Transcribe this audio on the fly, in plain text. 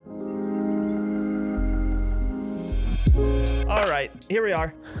right, here we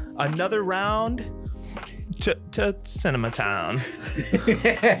are. Another round to Cinema Town.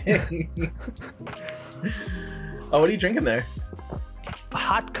 Oh, what are you drinking there?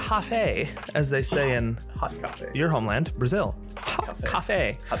 Hot cafe, as they say in Hot coffee. your homeland, Brazil. Hot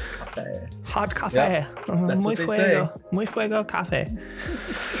cafe. Hot coffee. Hot cafe. Yeah, that's Muy what they fuego. say. Muy fuego cafe.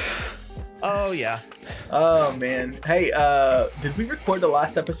 Oh, yeah. Oh, man. Hey, did we record the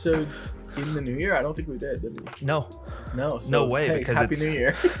last episode in the new year? I don't think we did we? No. No. So, No way, hey, because Happy it's- New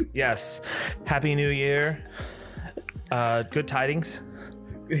Year. Yes. Happy New Year. Good tidings.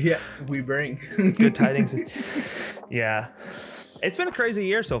 Yeah, we bring. Good tidings. Yeah. It's been a crazy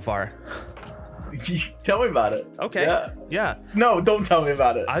year so far. Tell me about it. Okay. Yeah. No, don't tell me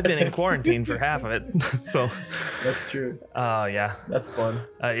about it. I've been in quarantine for half of it. So, That's true. yeah. That's fun.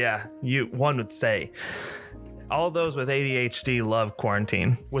 Yeah. One would say. All those with ADHD love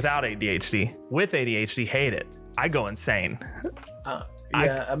quarantine. Without ADHD. With ADHD, hate it. I go insane.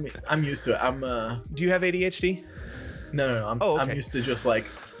 Yeah, I mean, I'm used to it. Do you have ADHD? No. I'm okay. used to just like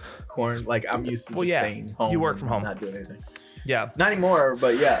I'm used to Well, just yeah, staying home. you work from and home. Not doing anything. Yeah. Not anymore,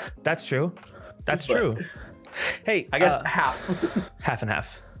 but yeah. That's true. That's But- true. Hey, I guess half. half and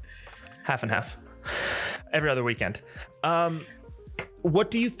half. Half and half. Every other weekend.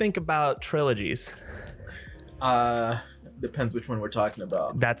 What do you think about trilogies? Depends which one we're talking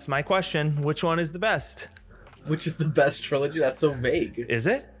about. That's my question. Which one is the best? Which is the best trilogy? That's so vague. Is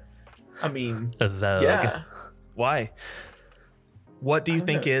it? I mean, Vogue. yeah. Why? What do you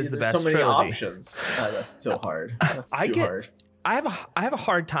think is the There's best so many trilogy? options. That's so hard. That's I too get- hard. I have a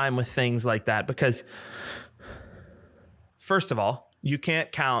hard time with things like that because first of all, you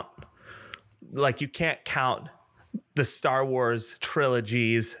can't count the Star Wars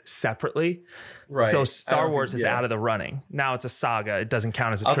trilogies separately. Right. So I Star don't Wars think- is yeah. out of the running. Now it's a saga. It doesn't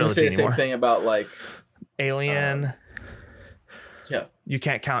count as a I was gonna trilogy say the anymore. same thing about like, Alien, yeah. you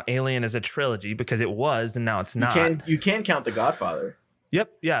can't count Alien as a trilogy because it was and now it's not. You can count The Godfather Yep,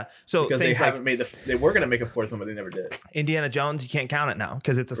 yeah. So because they things like haven't made they were gonna make a fourth one, but they never did. Indiana Jones, you can't count it now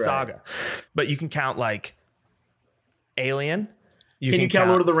because it's a Right. saga. But you can count like Alien. Can you count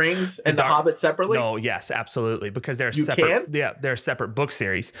Lord of the Rings and The Dark- Hobbit separately? No, yes, absolutely, because they're You separate. can? Yeah, they're separate book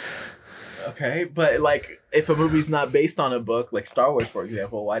series. Okay, but like if a movie's not based on a book, like Star Wars, for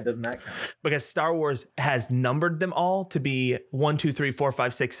example, why doesn't that count? Because Star Wars has numbered them all to be 1, 2, 3, 4,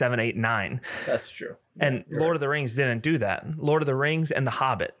 5, 6, 7, 8, 9. That's true. And You're Lord of the Rings didn't do that. Lord of the Rings and The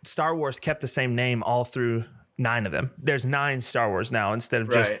Hobbit. Star Wars kept the same name all through 9 of them. There's 9 Star Wars now instead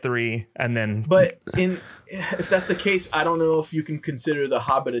of just Right. 3. And then But if that's the case, I don't know if you can consider The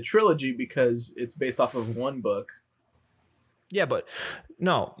Hobbit a trilogy because it's based off of one book. yeah, but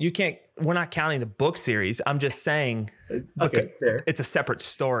no, you can't. We're not counting the book series. I'm just saying Okay, fair. it's a separate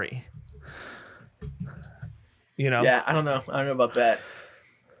story. You know? Yeah, I don't know. I don't know about that.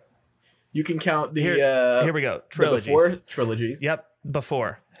 You can count the Here we go. the Trilogies. before trilogies. Yep.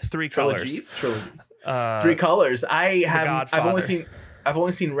 Before 3 colors. Trilogies. Trilogy. 3 colors. Godfather. I've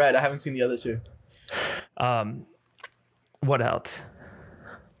only seen Red. I haven't seen the other 2. What else?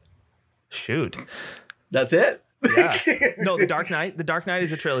 Shoot. That's it. Yeah. No, The Dark Knight. The Dark Knight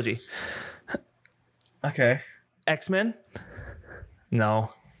is a trilogy. Okay. X-Men?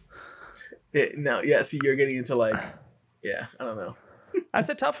 No. No. Yeah. See, you're getting into like. Yeah. I don't know. That's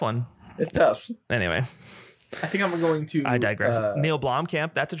a tough one. It's tough. Anyway, I think I'm going to. I digress. Neil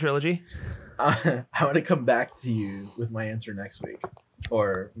Blomkamp, that's a trilogy. I want to come back to you with my answer next week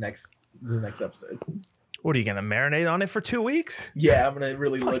or the next episode. What are you going to marinate on it for 2 weeks? Yeah, I'm gonna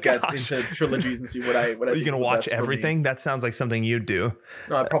really look at gosh. into trilogies and see what I. Are you going to watch everything? That sounds like something you'd do.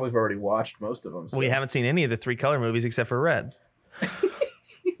 No, I probably have already watched most of them. So. We haven't seen any of the 3 color movies except for Red.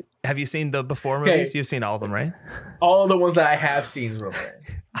 Have you seen the before Okay. movies? You've seen all of them, right? All the ones that I have seen is real bad.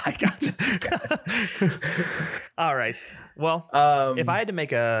 I gotcha. All right. Well, if I had to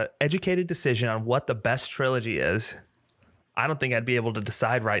make a educated decision on what the best trilogy is, I don't think I'd be able to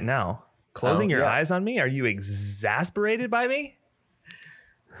decide right now. Closing your yeah. eyes on me? Are you exasperated by me?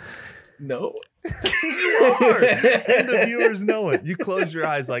 No. You are. And the viewers know it. You close your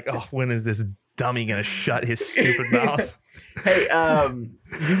eyes like, oh, when is this dummy gonna shut his stupid mouth? Hey,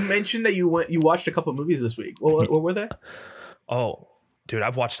 you mentioned that you watched a couple movies this week. What were they? Oh, dude,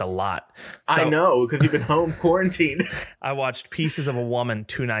 I've watched a lot. I know because you've been home quarantined. I watched Pieces of a Woman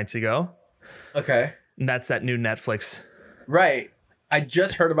 2 nights ago. Okay. And that's that new Netflix. Right. I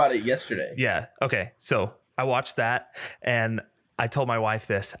just heard about it yesterday. Yeah. Okay. So I watched that and I told my wife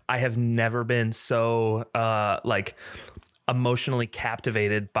this. I have never been so like emotionally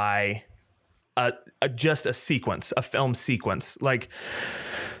captivated by just a sequence, a film sequence. Like,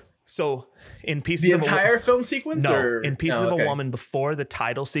 so in Pieces The of entire film sequence? No, or? in Pieces of a Woman, before the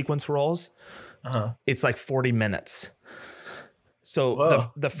title sequence rolls, it's like 40 minutes.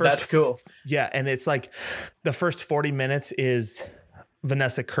 So the first, that's cool. Yeah, and it's like the first 40 minutes is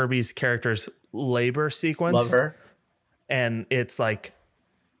Vanessa Kirby's character's labor sequence. Love her. And it's like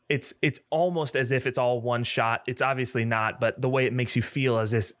it's almost as if it's all one shot. It's obviously not, but the way it makes you feel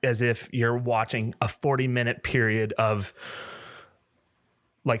is as if you're watching a 40-minute period of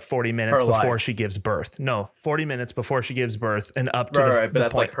like 40 minutes before she gives birth. No, 40 minutes before she gives birth and up to but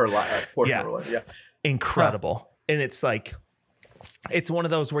that's point. Like her life. Yeah. Incredible. And it's like, it's one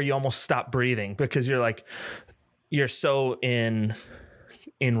of those where you almost stop breathing because you're so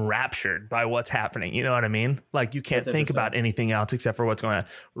enraptured by what's happening. You know what I mean? Like you can't think about anything else except for what's going on.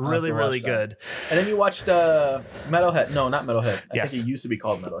 Really, really good. And then you watched Metalhead. No, not Metalhead. I think it used to be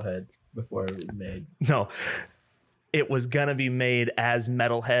called Metalhead before it was made. No, it was gonna be made as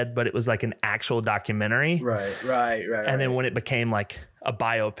Metalhead, but it was like an actual documentary. Right. And then when it became like a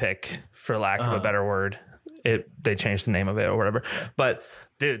biopic, for lack of a better word, they changed the name of it or whatever. But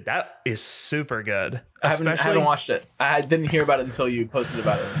dude, that is super good. I haven't watched it. I didn't hear about it until you posted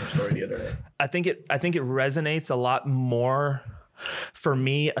about it in your story the other day. I think it resonates a lot more for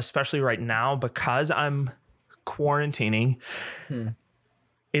me, especially right now because I'm quarantining.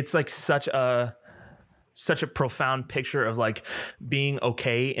 It's like such a profound picture of like being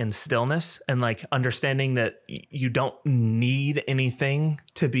okay in stillness and like understanding that you don't need anything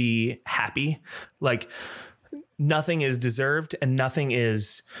to be happy. Like nothing is deserved and nothing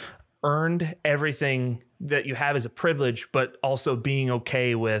is earned. Everything that you have is a privilege, but also being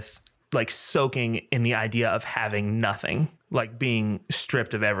okay with like soaking in the idea of having nothing, like being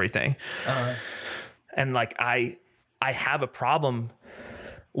stripped of everything. And like, I have a problem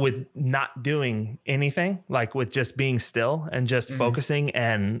with not doing anything, like with just being still and just focusing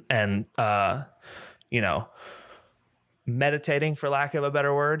and meditating, for lack of a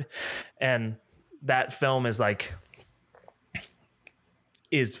better word. And that film is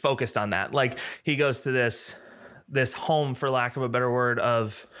focused on that. Like he goes to this home, for lack of a better word,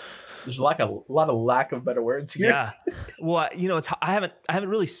 of there's like a lot of lack of better words here. Yeah. Well, I haven't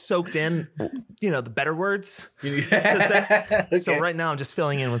really soaked in, the better words to say. Okay. So right now I'm just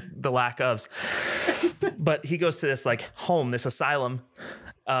filling in with the lack ofs. But he goes to this like home, this asylum,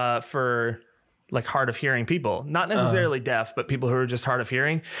 for like hard of hearing people, not necessarily deaf, but people who are just hard of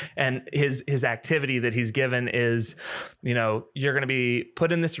hearing. And his activity that he's given is, you're going to be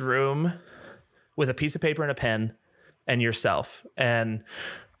put in this room with a piece of paper and a pen and yourself. And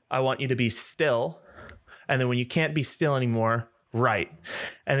I want you to be still. And then when you can't be still anymore, write.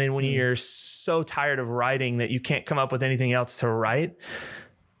 And then when you're so tired of writing that you can't come up with anything else to write,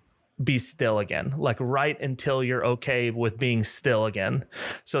 be still again. Like write until you're okay with being still again.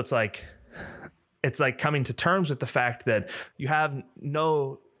 So it's like coming to terms with the fact that you have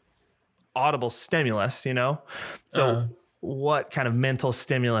no audible stimulus, So what kind of mental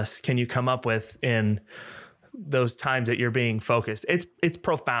stimulus can you come up with in those times that you're being focused? It's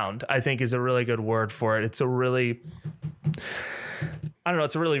profound, I think, is a really good word for it. It's a really, I don't know,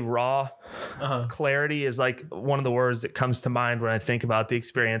 it's a really raw clarity is like one of the words that comes to mind when I think about the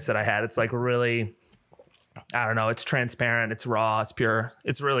experience that I had. It's like really, I don't know, it's transparent, it's raw, it's pure,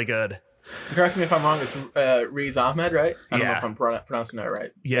 it's really good. Correct me if I'm wrong, it's Riz Ahmed, right? I don't know if I'm pronouncing that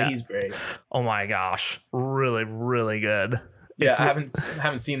right. Yeah, he's great. Oh my gosh, really, really good. Yeah, I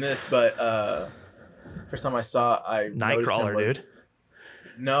haven't seen this, but first time I saw, Nightcrawler, dude.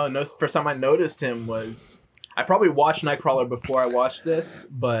 No. First time I noticed him was, I probably watched Nightcrawler before I watched this,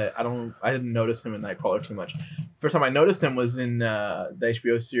 but I didn't notice him in Nightcrawler too much. First time I noticed him was in the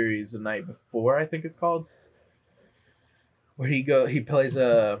HBO series The Night Before, I think it's called, where he plays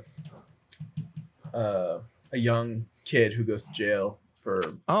a young kid who goes to jail for.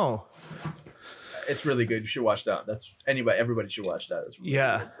 Oh. It's really good. You should watch that. Everybody should watch that. It's really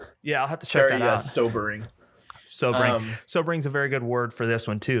good. Yeah. I'll have to check that out. Sobering. Sobering's a very good word for this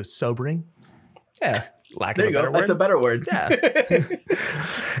one too. Sobering. Yeah. There you go. That's a better word. Yeah.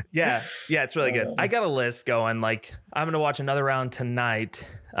 Yeah. It's really good. I got a list going. Like I'm gonna watch another round tonight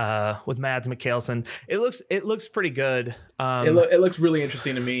with Mads Mikkelsen. It looks pretty good. It looks really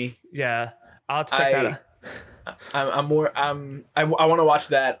interesting to me. Yeah. I'll have to check that out. I want to watch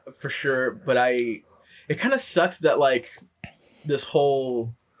that for sure, but it kind of sucks that like this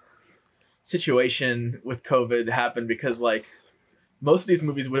whole situation with COVID happened because like most of these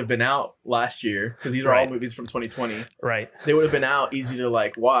movies would have been out last year because these are all movies from 2020. Right. They would have been out, easy to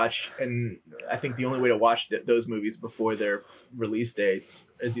like watch, and I think the only way to watch those movies before their release dates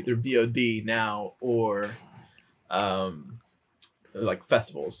is either VOD now or like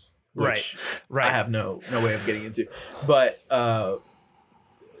festivals. which right. I have no way of getting into. But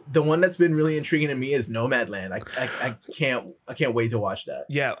the one that's been really intriguing to me is Nomadland. I can't wait to watch that.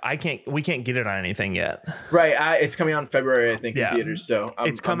 Yeah, we can't get it on anything yet. Right, it's coming out in February, I think, in theaters. So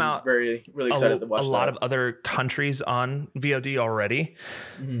I'm out really excited to watch a lot of other countries on VOD already.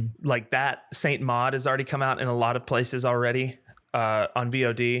 Mm-hmm. Like that Saint Maud has already come out in a lot of places already on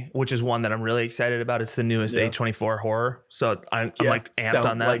VOD, which is one that I'm really excited about. It's the newest A24 horror, so I'm like amped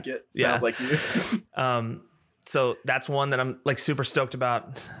on that. Like it. Sounds like you. So that's one that I'm like super stoked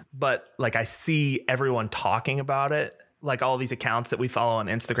about, but like I see everyone talking about it. Like all these accounts that we follow on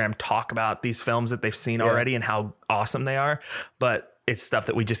Instagram talk about these films that they've seen already and how awesome they are, but it's stuff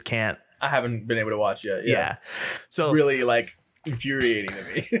that we just can't. I haven't been able to watch yet. Yeah. So it's really like infuriating to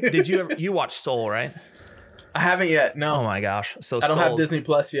me. Did you watch Soul, right? I haven't yet. No. Oh my gosh. So I don't have Disney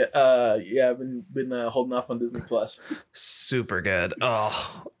Plus yet. I've been holding off on Disney Plus. Super good.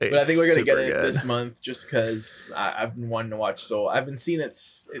 Oh, but I think we're gonna get it this month just because I've been wanting to watch Soul. I've been seeing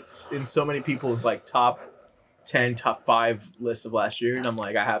it's in so many people's like top 10, top 5 list of last year, and I'm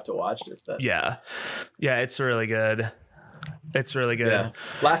like, I have to watch this stuff. Yeah, it's really good. It's really good. Yeah.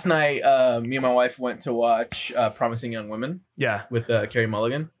 Last night, me and my wife went to watch Promising Young Women. Yeah, with Carey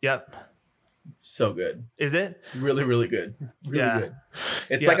Mulligan. Yep. So good. Is it? Really, really good. Really good.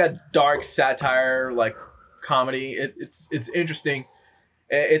 It's like a dark satire, like comedy. It's interesting.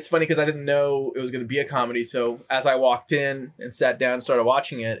 It's funny because I didn't know it was going to be a comedy. So as I walked in and sat down and started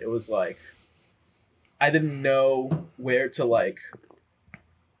watching it, it was like I didn't know where to like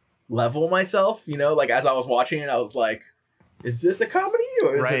level myself. You know, like as I was watching it, I was like, is this a comedy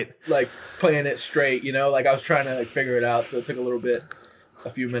or is it like playing it straight? You know, like I was trying to like figure it out. So it took a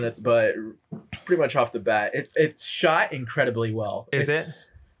few minutes, but pretty much off the bat, it's shot incredibly well. It's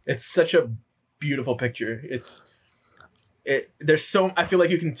such a beautiful picture. I feel like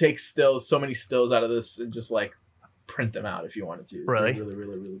you can take so many stills out of this and just like print them out if you wanted to. Really? They're really,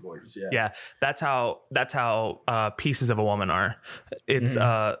 really, really gorgeous. Yeah. Yeah. That's how Pieces of a Woman are. It's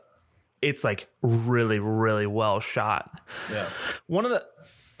it's like really, really well shot. Yeah. One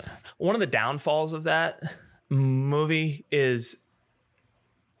of the downfalls of that movie is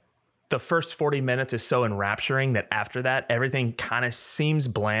the first 40 minutes is so enrapturing that after that, everything kind of seems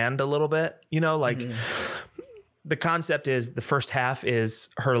bland a little bit. You know, like the concept is the first half is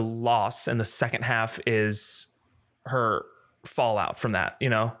her loss and the second half is her fallout from that, you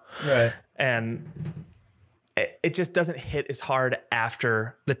know? Right. And it just doesn't hit as hard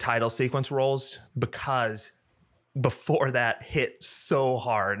after the title sequence rolls because before that hit so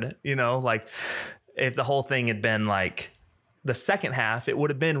hard, you know? Like if the whole thing had been like the second half, it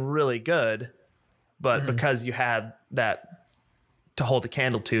would have been really good, but because you had that to hold a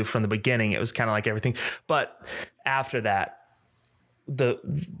candle to from the beginning, it was kind of like everything. But after that, the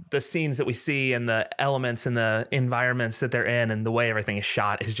scenes that we see and the elements and the environments that they're in and the way everything is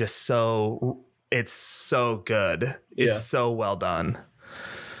shot is just it's so good. It's so well done.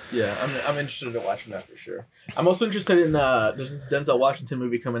 Yeah, I'm interested in watching that for sure. I'm also interested in there's this Denzel Washington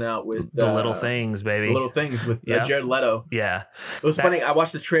movie coming out with The Little Things, baby. The Little Things with Jared Leto. Yeah, it was funny. I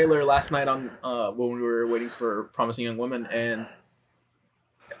watched the trailer last night on when we were waiting for Promising Young Women, and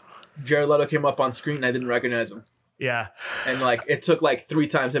Jared Leto came up on screen and I didn't recognize him. Yeah, and like it took like 3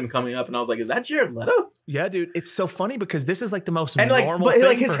 times him coming up, and I was like, "Is that Jared Leto?" Yeah, dude, it's so funny because this is like the most normal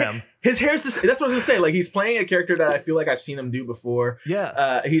thing for him. His hair's this. That's what I was gonna say. Like he's playing a character that I feel like I've seen him do before.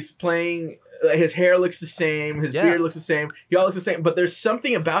 Yeah, he's playing. His hair looks the same. His beard looks the same. He all looks the same. But there's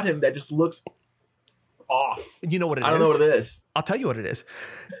something about him that just looks off. You know what it is? I don't know what it is. I'll tell you what it is.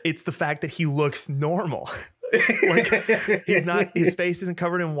 It's the fact that he looks normal. Like his face isn't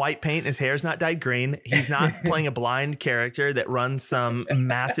covered in white paint, his hair's not dyed green, he's not playing a blind character that runs some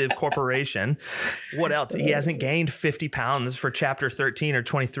massive corporation. What else? He hasn't gained 50 pounds for chapter 13 or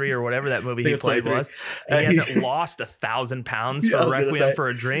 23 or whatever that movie he played was. He hasn't lost 1,000 pounds for Requiem for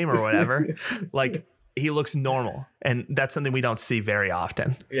a Dream or whatever. Like he looks normal, and that's something we don't see very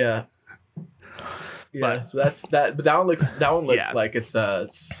often. Yeah. Yeah, but, so that's that. But that one looks like it's a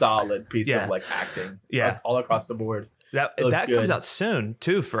solid piece of like acting. Yeah, all across the board. That comes out soon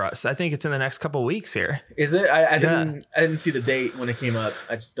too for us. I think it's in the next couple of weeks here. Is it? I didn't see the date when it came up.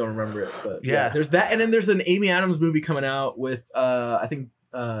 I just don't remember it. But yeah, there's that, and then there's an Amy Adams movie coming out with I think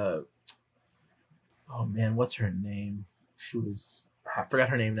oh man, what's her name? I forgot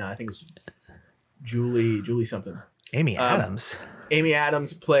her name now. I think it's Julie something. Amy Adams. Amy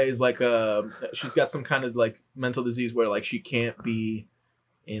Adams plays like she's got some kind of like mental disease where like she can't be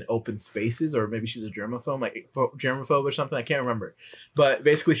in open spaces, or maybe she's a germaphobe or something. I can't remember, but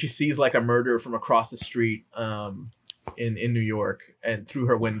basically she sees like a murder from across the street, in New York and through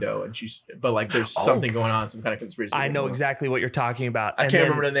her window, and but like there's something going on, some kind of conspiracy. I know exactly what you're talking about. I can't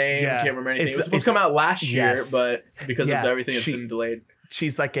remember the name. I can't remember anything. It was supposed to come out last year, but because of everything, it's been delayed.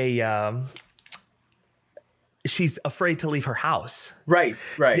 She's like she's afraid to leave her house. Right.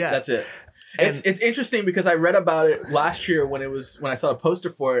 Yeah. That's it. It's interesting because I read about it last year when I saw a poster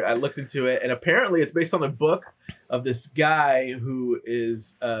for it. I looked into it, and apparently it's based on the book of this guy who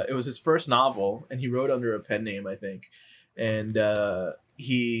is it was his first novel, and he wrote under a pen name, I think. And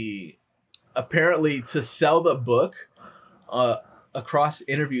he apparently, to sell the book, across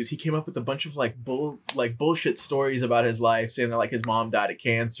interviews, he came up with a bunch of bullshit stories about his life, saying that like his mom died of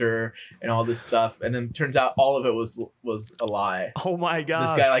cancer and all this stuff, and then turns out all of it was a lie. Oh my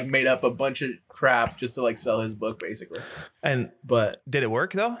god! This guy like made up a bunch of crap just to like sell his book, basically. But did it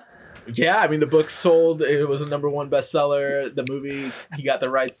work though? Yeah, I mean the book sold. It was a #1 bestseller. The movie, he got the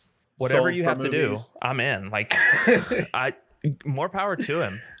rights. Whatever you have to do, I'm in. Like, more power to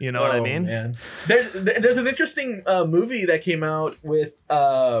him. You know what I mean? Man. There's an interesting movie that came out with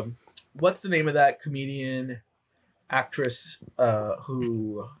what's the name of that comedian actress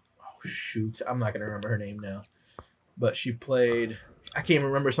who? Oh shoot, I'm not gonna remember her name now. But she played. I can't even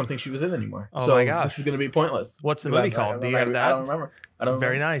remember something she was in anymore. Oh my gosh, this is gonna be pointless. What's the movie called? Do you have that? I don't remember.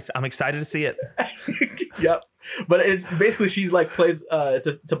 Very nice. I'm excited to see it. Yep. But it's basically she like plays. It's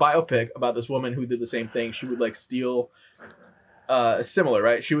a biopic about this woman who did the same thing. She would like steal. Similar,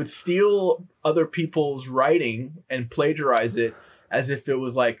 right? She would steal other people's writing and plagiarize it as if it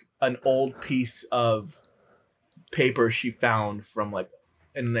was like an old piece of paper she found from like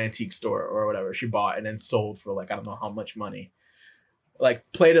in an antique store or whatever she bought and then sold for like I don't know how much money.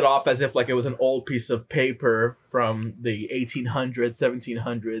 Like played it off as if like it was an old piece of paper from the 1800s,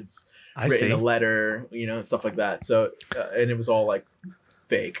 1700s, written a letter, you know, and stuff like that. So and it was all like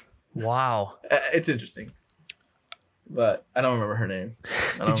fake. Wow, it's interesting. But I don't remember her name.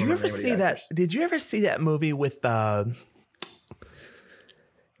 Did you ever see that? Did you ever see that movie with? You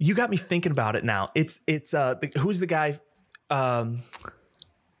got me thinking about it now. It's who's the guy?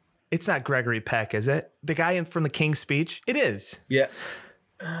 It's not Gregory Peck, is it? The guy from The King's Speech. It is. Yeah.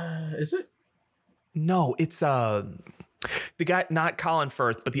 Is it? No, it's the guy, not Colin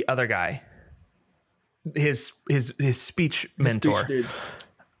Firth, but the other guy. His speech mentor. Speech dude.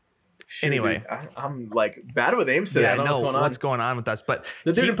 Shoot, anyway, dude, I'm like bad with names today. Yeah, I don't know what's going on with us, but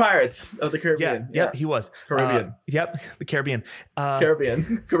the dude in Pirates of the Caribbean. Yeah, he was Caribbean. The Caribbean.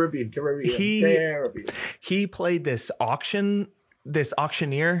 Caribbean. He played this auctioneer.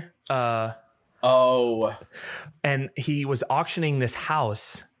 And he was auctioning this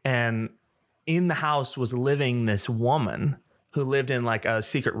house, and in the house was living this woman who lived in like a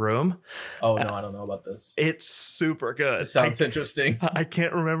secret room. Oh no, I don't know about this. It's super good. It sounds interesting. I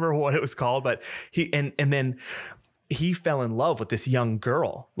can't remember what it was called, but then he fell in love with this young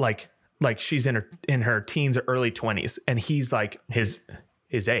girl. Like she's in her teens or early 20s, and he's like his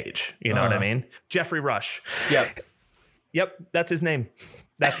age. You know what I mean? Jeffrey Rush. Yep, that's his name.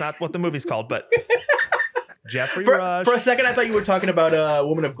 That's not what the movie's called, but Jeffrey Rush. For a second, I thought you were talking about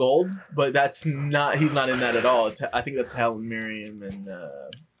Woman of Gold, but that's not. He's not in that at all. I think that's Helen Mirren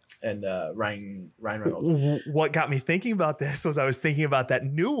and Ryan Reynolds. What got me thinking about this was I was thinking about that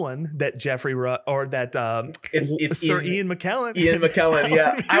new one that Jeffrey Rush or that it's Sir Ian McKellen. Ian McKellen,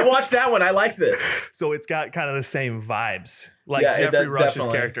 yeah, I watched that one. I liked it. So it's got kind of the same vibes. Like Jeffrey Rush's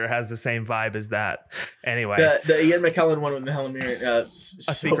definitely. Character has the same vibe as that. Anyway, the Ian McKellen one with Helen Mirren, a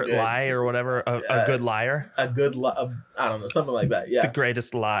secret lie or whatever, a good liar, I don't know, something like that. Yeah, the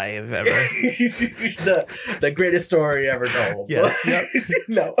greatest lie ever, the greatest story ever told. Yeah, yep.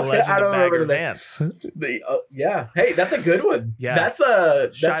 No, I don't remember the Vance. Yeah, hey, that's a good one. Yeah, that's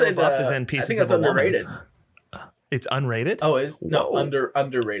Shia LaBeouf is in Pieces I think that's of a underrated. Woman. It's unrated. Oh,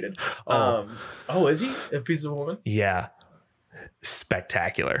 underrated. Is he in Pieces of a Woman? Yeah.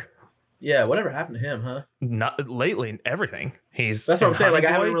 Spectacular. Yeah, whatever happened to him, huh? Not lately, everything. That's what I'm saying. Like,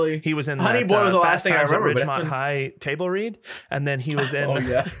 I haven't really. He was in Honey Boy was the last thing I remember. Ridgemont High table read, and then he was in. Oh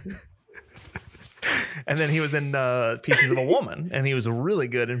yeah. And then he was in Pieces of a Woman, and he was really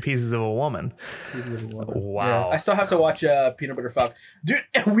good in Pieces of a Woman. Wow. Yeah. I still have to watch Peanut Butter Falcon. Dude,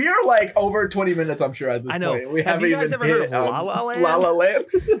 we are like over 20 minutes, I'm sure, at this point. I know. We haven't you guys ever heard of La La Land? La La Land?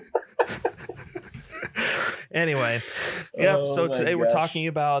 Anyway, yep. So today we're talking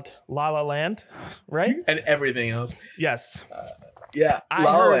about La La Land, right? And everything else. Yes. I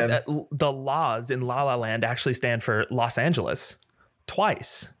heard that the laws in La La Land actually stand for Los Angeles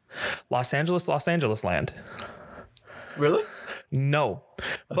twice. Los Angeles Land. Really? No.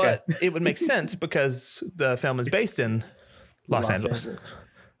 But it would make sense because the film is based in Los Angeles.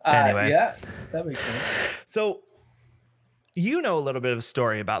 Anyway. Yeah, that makes sense. So you know a little bit of a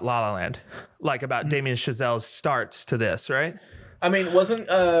story about La La Land, like about Damien Chazelle's starts to this, right? I mean, isn't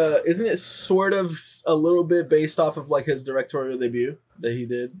it sort of a little bit based off of like his directorial debut that he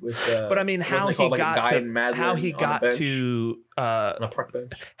did with? But I mean, how he got to on a park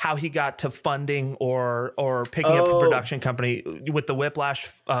bench, how he got to funding or picking up a production company with the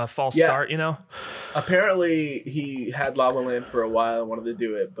Whiplash false start, you know? Apparently, he had La La Land for a while and wanted to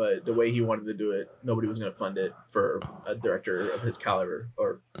do it, but the way he wanted to do it, nobody was going to fund it for a director of his caliber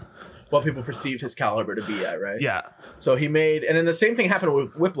or what people perceived his caliber to be at, right? Yeah. So he made, and then the same thing happened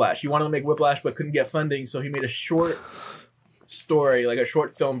with Whiplash. He wanted to make Whiplash, but couldn't get funding, so he made a short story, like a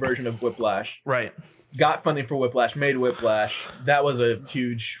short film version of Whiplash. Right. Got funding for Whiplash, made Whiplash. That was a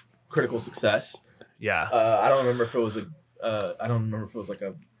huge critical success. Yeah. I don't remember if it was like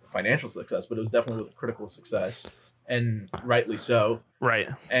a financial success, but it was definitely a critical success, and rightly so. Right.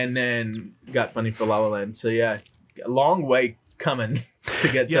 And then got funding for La La Land. So yeah, a long way coming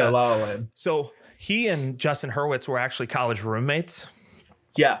to get to La La Land. So he and Justin Hurwitz were actually college roommates.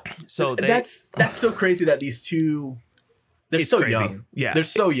 Yeah. So that's so crazy that these two, they're so crazy. young. Yeah. They're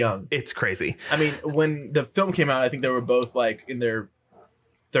so young. It's crazy. I mean, when the film came out, I think they were both like in their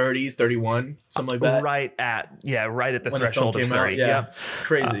 30s, 31, something like that. Right at the when threshold of 30. Yeah.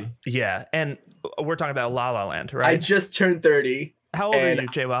 Crazy. Yeah. And we're talking about La La Land, right? I just turned 30. How old are you,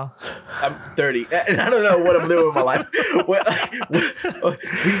 J-Well? I'm 30, and I don't know what I'm doing with my life.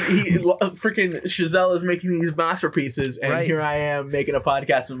 Freaking Chazelle is making these masterpieces, and here I am making a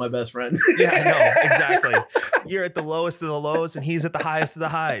podcast with my best friend. Yeah, I know, exactly. You're at the lowest of the lows, and he's at the highest of the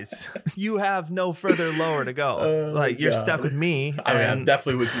highs. You have no further lower to go. You're stuck with me. I mean,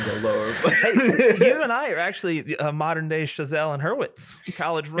 definitely we can go lower. Hey, you and I are actually modern day Chazelle and Hurwitz,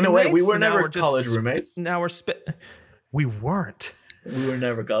 college roommates. In a way, we were never college roommates. Now we weren't. We were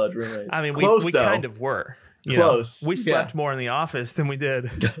never college roommates. I mean, we kind of were. Close. We slept more in the office than we did.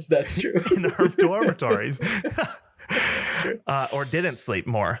 That's true. In our dormitories. Or didn't sleep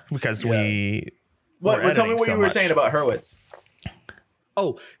more because we. Tell me what you were saying about Hurwitz.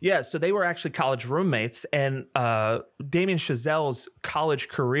 Oh, yeah. So they were actually college roommates, and Damien Chazelle's college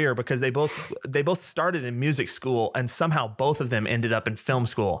career, because they both started in music school, and somehow both of them ended up in film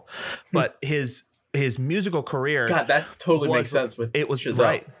school. But his musical career, God, that totally makes sense with it was Chazelle.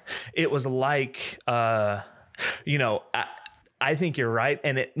 Right. It was like, I think you're right,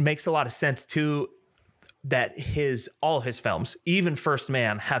 and it makes a lot of sense too that all of his films, even First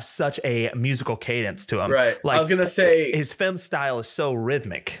Man, have such a musical cadence to them. Right. Like, I was gonna say his film style is so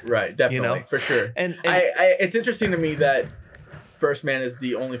rhythmic. Right. Definitely, for sure. And it's interesting to me that First Man is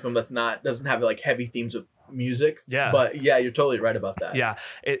the only film doesn't have like heavy themes of music. Yeah. But yeah, you're totally right about that. Yeah.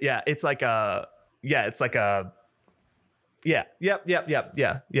 It's like a. Yeah, it's like a. Yeah. Yep.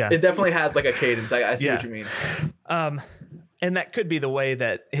 It definitely has like a cadence. I see what you mean. And that could be the way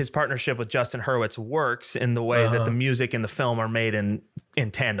that his partnership with Justin Hurwitz works, in the way that the music and the film are made in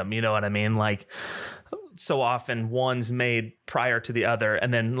tandem. You know what I mean? Like, so often one's made prior to the other,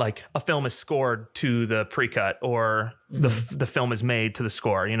 and then like a film is scored to the pre-cut, or the film is made to the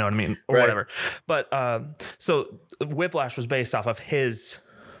score. You know what I mean? Or whatever. But so Whiplash was based off of his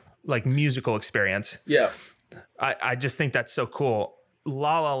like musical experience. Yeah. I just think that's so cool.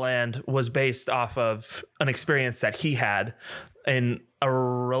 La La Land was based off of an experience that he had in a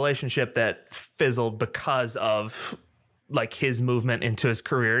relationship that fizzled because of like his movement into his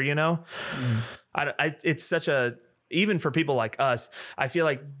career, you know? It's such a, even for people like us, I feel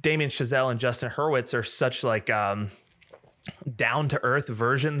like Damien Chazelle and Justin Hurwitz are such like down to earth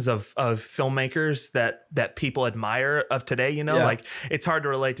versions of filmmakers that people admire of today, you know? Like, it's hard to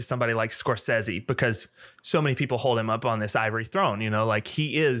relate to somebody like Scorsese because so many people hold him up on this ivory throne, you know? Like,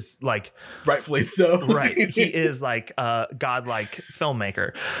 he is like, rightfully so. Right. He is like a godlike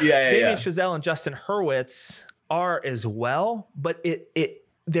filmmaker. Damien Chazelle and Justin Hurwitz are as well, but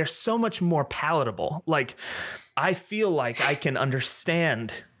they're so much more palatable. Like, I feel like I can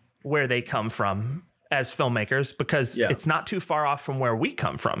understand where they come from as filmmakers, because it's not too far off from where we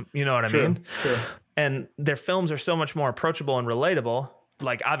come from. You know what I mean? Sure. And their films are so much more approachable and relatable.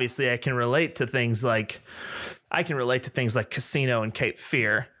 Like, obviously I can relate to things like Casino and Cape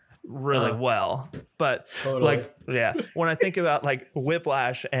Fear really well. But like, when I think about like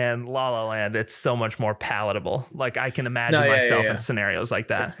Whiplash and La La Land, it's so much more palatable. Like, I can imagine myself in scenarios like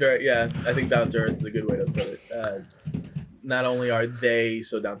that. It's very, I think down to earth is a good way to put it. Not only are they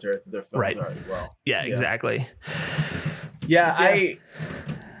so down to earth, their films are as well. Yeah, exactly. Yeah,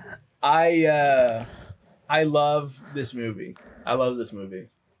 I love this movie.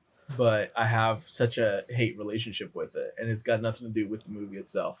 But I have such a hate relationship with it, and it's got nothing to do with the movie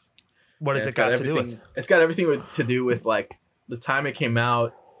itself. What has it got to do with? It's got everything to do with like the time it came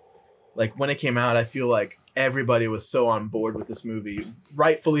out, like when it came out, I feel like everybody was so on board with this movie,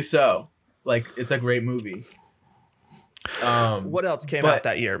 rightfully so. Like it's a great movie. What else came out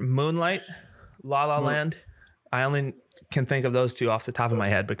that year? Moonlight, La La Land. I only can think of those two off the top of my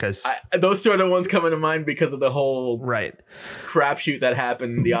head because those two are the ones coming to mind because of the whole crapshoot that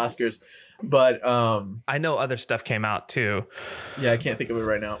happened in the Oscars. But I know other stuff came out too. Yeah, I can't think of it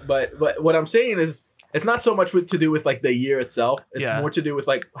right now. But what I'm saying is, it's not so much to do with like the year itself. It's more to do with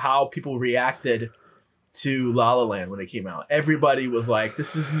like how people reacted to La La Land when it came out. Everybody was like,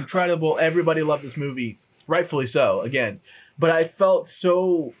 "This is incredible." Everybody loved this movie, rightfully so. Again, but I felt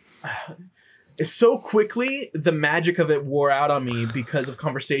so quickly the magic of it wore out on me because of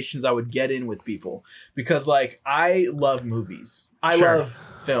conversations I would get in with people. Because like I love movies, I love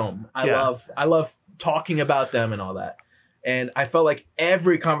film, I love talking about them and all that. And I felt like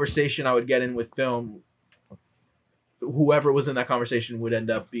every conversation I would get in with film, whoever was in that conversation would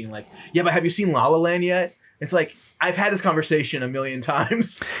end up being like, "Yeah, but have you seen La La Land yet?" It's like, I've had this conversation a million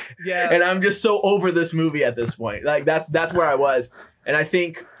times. Yeah. And I'm just so over this movie at this point. Like that's where I was. And I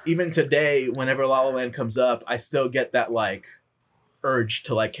think even today, whenever La La Land comes up, I still get that like urge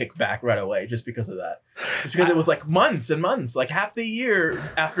to like kick back right away just because of that. Just because it was like months and months, like half the year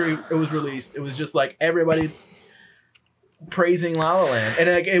after it was released, it was just like everybody praising La La Land. And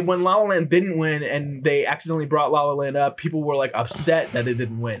like when La La Land didn't win and they accidentally brought La La Land up, people were like upset that it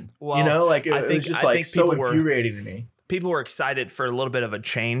didn't win. Well, you know, like it was just like so infuriating to me. People were excited for a little bit of a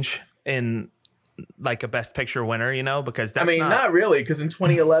change in like a Best Picture winner, you know, because that's not really, because in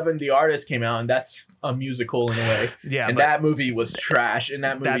 2011 The Artist came out and that's a musical in a way. Yeah, and that movie was trash, and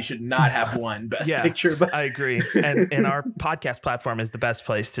that movie should not have won Best Picture. But I agree, and our podcast platform is the best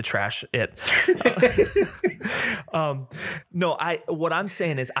place to trash it. What I'm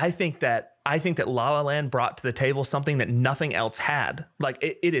saying is I think that La La Land brought to the table something that nothing else had. Like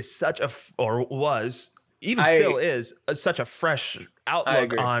it is such a still is such a fresh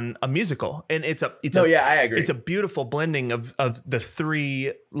outlook on a musical, and I agree. It's a beautiful blending of the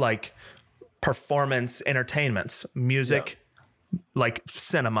three like performance entertainments: music, like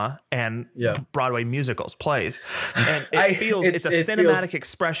cinema, and Broadway musicals, plays. And it's a cinematic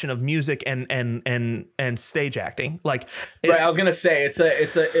expression of music and stage acting. Like I was gonna say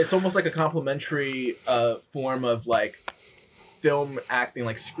it's almost like a complementary form of like film acting,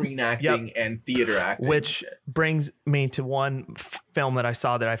 like screen acting and theater acting. Which brings me to one film that I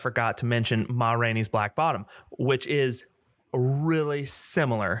saw that I forgot to mention, Ma Rainey's Black Bottom, which is really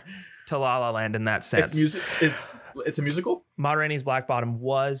similar to La La Land in that sense. It's a musical? Ma Rainey's Black Bottom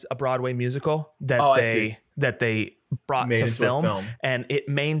was a Broadway musical that they brought to film, and it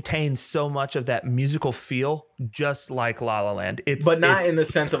maintains so much of that musical feel, just like La La Land. But not in the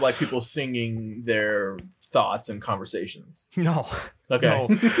sense of like people singing their thoughts and conversations. No. Okay. No,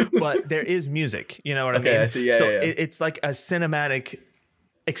 but there is music. You know what I mean? I see. Yeah, it's like a cinematic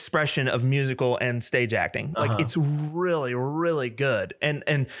expression of musical and stage acting. Like it's really, really good.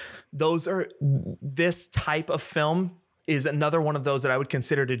 And this type of film is another one of those that I would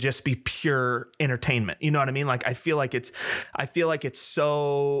consider to just be pure entertainment. You know what I mean? Like I feel like it's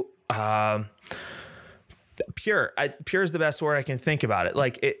so pure. Pure is the best word I can think about it.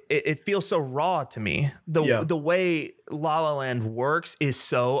 Like it feels so raw to me. The way La La Land works is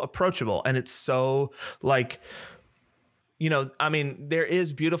so approachable, and it's so like, you know, I mean, there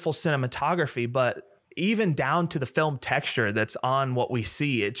is beautiful cinematography, but even down to the film texture that's on what we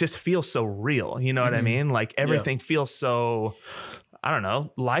see, it just feels so real. You know what I mean? Like everything feels so, I don't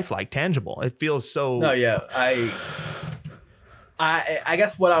know, lifelike, tangible. It feels so. No, yeah. I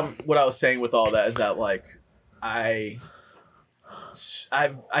guess what I was saying with all that is that like I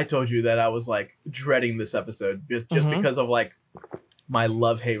told you that I was like dreading this episode just because of like my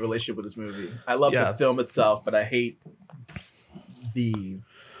love-hate relationship with this movie. I love the film itself, but I hate the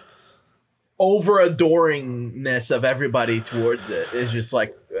over-adoringness of everybody towards it. Is just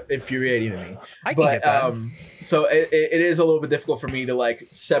like infuriating to me. I can get that. So it is a little bit difficult for me to like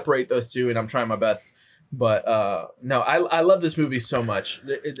separate those two, and I'm trying my best. But no, I love this movie so much.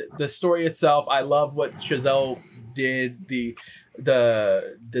 The story itself, I love what Chazelle did, the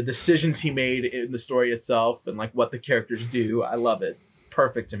decisions he made in the story itself, and like what the characters do. I love it.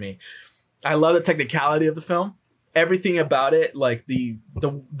 Perfect to me. I love the technicality of the film. Everything about it, like the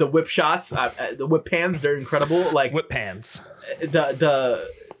whip shots, the whip pans, they're incredible. Like whip pans. It's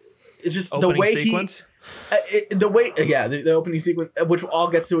just opening the way sequence. The opening sequence, which I'll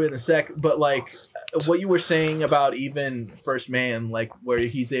get to in a sec. But like what you were saying about even First Man, like where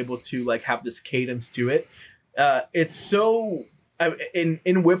he's able to like have this cadence to it. It's so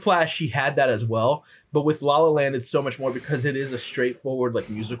in Whiplash he had that as well, But with La La Land, it's so much more because it is a straightforward like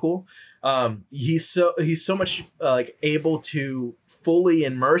musical. He's so much like able to fully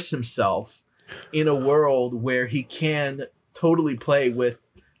immerse himself in a world where he can totally play with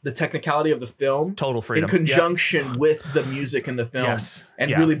the technicality of the film, total freedom, in conjunction with the music in the film,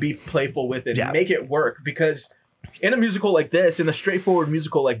 and really be playful with it and make it work. Because in a musical like this, in a straightforward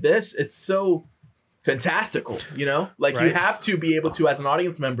musical like this, it's so fantastical, you know? Like you have to be able to, as an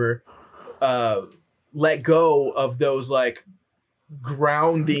audience member, let go of those like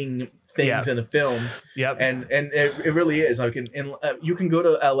grounding things in a film. And it really is like you can go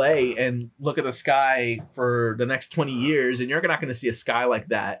to LA and look at the sky for the next 20 years and you're not going to see a sky like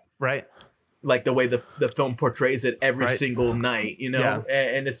that, like the way the film portrays it every single night, you know.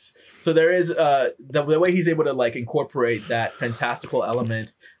 And it's so there is the way he's able to like incorporate that fantastical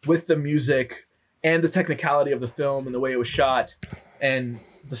element with the music and the technicality of the film and the way it was shot and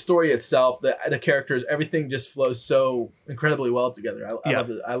the story itself, the characters, everything just flows so incredibly well together. I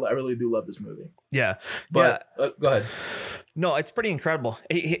love it. I really do love this movie. But go ahead. No, it's pretty incredible.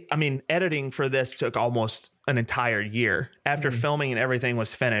 I mean, editing for this took almost an entire year. After filming and everything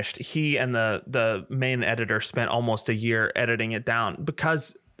was finished, he and the main editor spent almost a year editing it down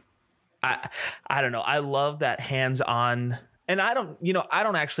because I don't know. I love that hands-on, and I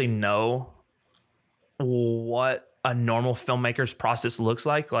don't actually know what a normal filmmaker's process looks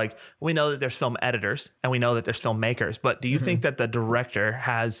like. Like, we know that there's film editors and we know that there's filmmakers, but do you think that the director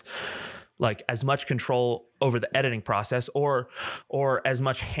has like as much control over the editing process or as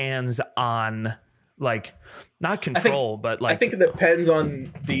much hands on, like, not control, but like, I think it depends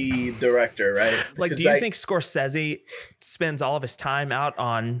on the director, right? Like, do you think Scorsese spends all of his time out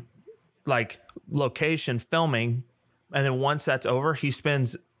on like location filming, and then once that's over, he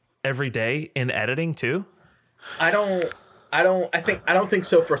spends every day in editing too? I don't think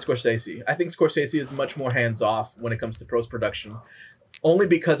so for Scorsese. I think Scorsese is much more hands off when it comes to post-production, only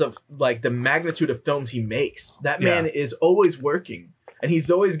because of like the magnitude of films he makes. That man is always working, and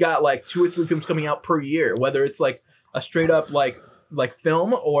he's always got like 2 or 3 films coming out per year, whether it's like a straight up like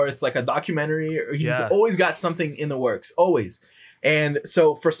film or it's like a documentary, or he's always got something in the works, always. And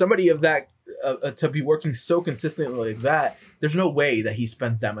so for somebody of that to be working so consistently like that, there's no way that he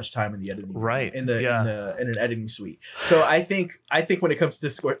spends that much time in the editing, in an editing suite. So I think when it comes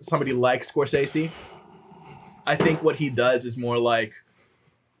to somebody like Scorsese, I think what he does is more like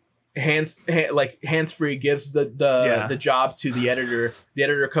hands free, gives the job to the editor. The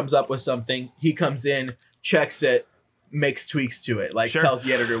editor comes up with something, he comes in, checks it, makes tweaks to it, like tells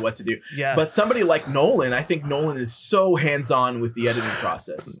the editor what to do. But somebody like Nolan, I think Nolan is so hands-on with the editing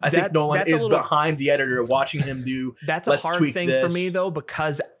process. I think Nolan is behind the editor, watching him do. That's a hard thing for me though,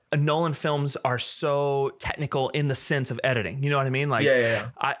 because Nolan films are so technical in the sense of editing. You know what I mean? Like,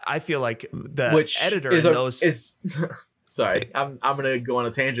 I feel like the editor in those is. Sorry, I'm gonna go on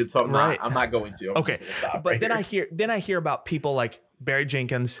a tangent, so I'm not going to. Okay, but then I hear about people like Barry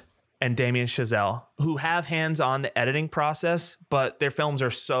Jenkins and Damien Chazelle, who have hands on the editing process, but their films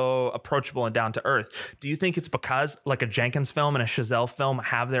are so approachable and down to earth. Do you think it's because like a Jenkins film and a Chazelle film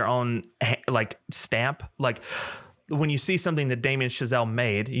have their own like stamp? Like, when you see something that Damien Chazelle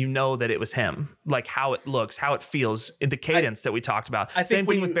made, you know that it was him. Like how it looks, how it feels, in the cadence that we talked about. Same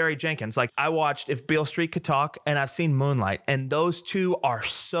thing with Barry Jenkins. Like, I watched If Beale Street Could Talk and I've seen Moonlight, and those two are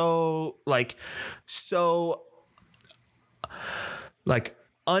so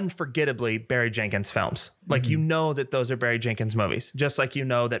unforgettably Barry Jenkins films. Like, you know that those are Barry Jenkins movies, just like you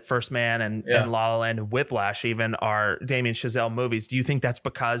know that First Man and La La Land and Whiplash even are Damien Chazelle movies. Do you think that's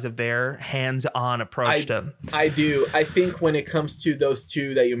because of their hands-on approach to? I do. I think when it comes to those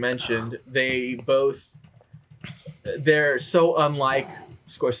two that you mentioned, they're so unlike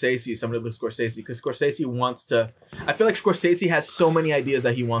Scorsese, somebody like Scorsese, because Scorsese wants to. I feel like Scorsese has so many ideas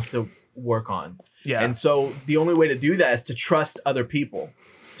that he wants to work on. And so the only way to do that is to trust other people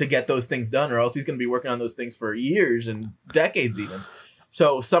to get those things done, or else he's going to be working on those things for years and decades even.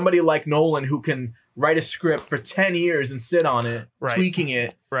 So somebody like Nolan, who can write a script for 10 years and sit on it, tweaking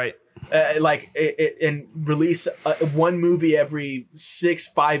it, and release one movie every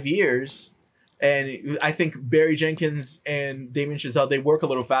 5 years. And I think Barry Jenkins and Damien Chazelle, they work a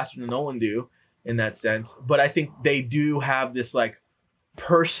little faster than Nolan do in that sense. But I think they do have this like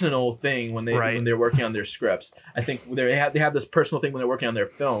personal thing when they're working on their scripts. I think they have this personal thing when they're working on their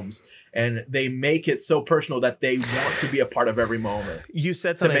films, and they make it so personal that they want to be a part of every moment. You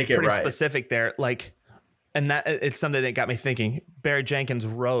said something pretty specific there, like, and that it's something that got me thinking. Barry Jenkins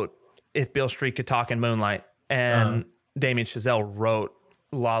wrote If Beale Street Could Talk and Moonlight, and Damien Chazelle wrote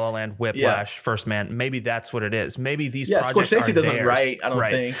La La Land, Whiplash, First Man. Maybe that's what it is. Maybe these projects Scorsese are doesn't theirs. write, I don't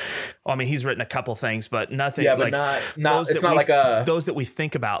think. Well, I mean, he's written a couple things, but nothing. Yeah, but like not. It's not like a those that we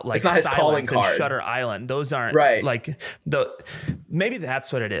think about, like it's not his calling Silence and card. Shutter Island. Those aren't Right. like the. Maybe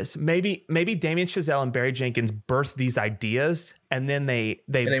that's what it is. Maybe Damien Chazelle and Barry Jenkins birthed these ideas, and then they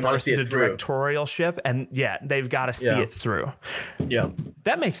birthed the directorial ship, and they've got to see it through. Yeah,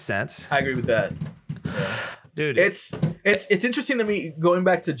 that makes sense. I agree with that. Yeah. Dude, it's interesting to me going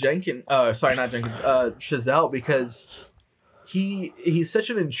back to Chazelle, because he's such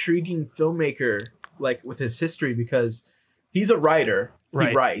an intriguing filmmaker, like with his history, because he's a writer.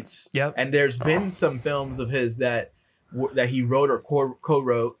 He writes. Yep. And there's been some films of his that he wrote or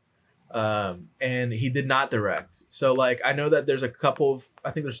co-wrote, and he did not direct. So like I know that there's a couple of,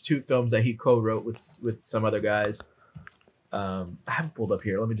 I think there's 2 films that he co-wrote with some other guys. I have it pulled up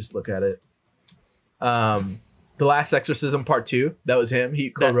here. Let me just look at it. The Last Exorcism Part 2, that was him. He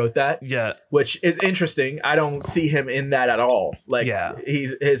co-wrote that. Yeah. Which is interesting. I don't see him in that at all. Like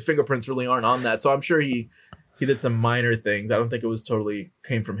his fingerprints really aren't on that. So I'm sure he did some minor things. I don't think it was totally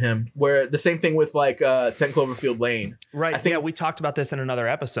came from him. Where the same thing with like 10 Cloverfield Lane. Right. I think we talked about this in another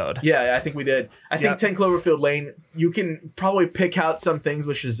episode. Yeah, I think we did. I think 10 Cloverfield Lane, you can probably pick out some things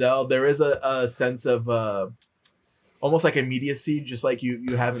with Chazelle. There is a sense of almost like immediacy, just like you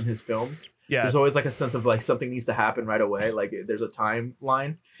have in his films. Yeah. There's always like a sense of like something needs to happen right away. Like there's a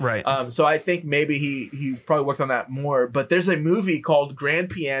timeline. Right. So I think maybe he probably worked on that more. But there's a movie called Grand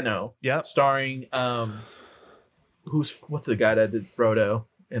Piano. Yeah. Starring what's the guy that did Frodo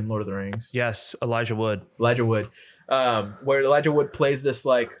in Lord of the Rings? Yes, Elijah Wood. Where Elijah Wood plays this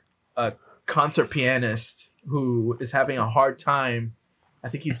like concert pianist who is having a hard time. I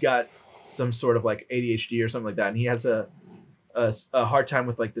think he's got some sort of like ADHD or something like that, and he has a hard time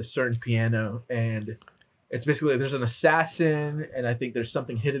with like this certain piano, and it's basically there's an assassin, and I think there's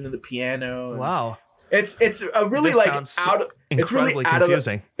something hidden in the piano. Wow. It's a really like incredibly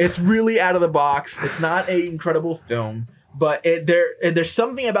confusing. It's really out of the box. It's not an incredible film, but there's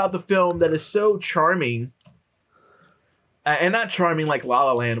something about the film that is so charming. And not charming like La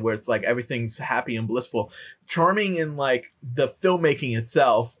La Land, where it's like everything's happy and blissful. Charming in like the filmmaking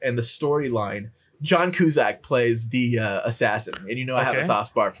itself and the storyline. John Cusack plays the assassin, and I have a soft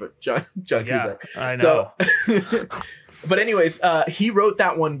spot for John Cusack. I know. So, but anyways, he wrote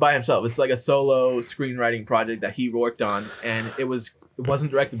that one by himself. It's like a solo screenwriting project that he worked on, and it wasn't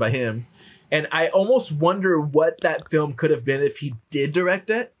directed by him. And I almost wonder what that film could have been if he did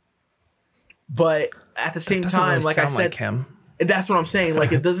direct it. But at the same time, really like I said, like him. That's what I'm saying.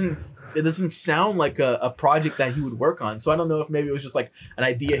 Like it doesn't sound like a project that he would work on. So I don't know if maybe it was just like an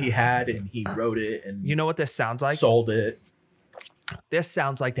idea he had and he wrote it and you know what this sounds like? Sold it. This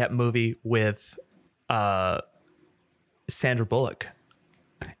sounds like that movie with Sandra Bullock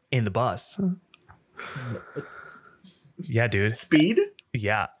in the bus. Yeah, dude. Speed?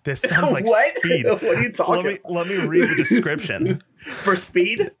 Yeah, this sounds like Speed. What are you talking? Let me read the description. For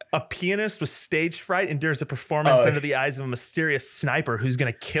Speed? A pianist with stage fright endures a performance under the eyes of a mysterious sniper who's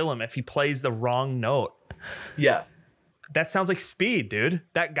going to kill him if he plays the wrong note. Yeah. That sounds like Speed, dude.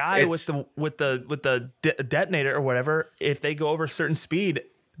 That guy with the detonator or whatever, if they go over a certain speed,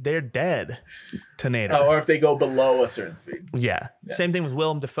 they're dead to NATO. Or if they go below a certain speed. Yeah. Same thing with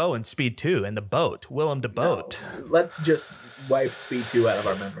Willem Dafoe in Speed 2 and the boat. Willem Dafoe. No, let's just wipe Speed 2 out of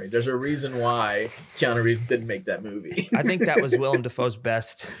our memory. There's a reason why Keanu Reeves didn't make that movie. I think that was Willem Dafoe's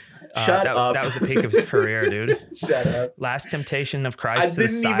best. Shut up. That was the peak of his career, dude. Shut up. Last Temptation of Christ. I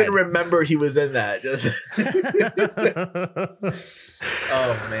didn't even remember he was in that. Just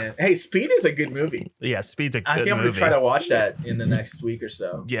oh man. Hey, Speed is a good movie. Yeah, Speed's a good movie. I think I'm gonna try to watch that in the next week or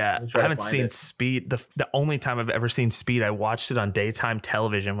so. Yeah, I haven't seen Speed. The only time I've ever seen Speed, I watched it on daytime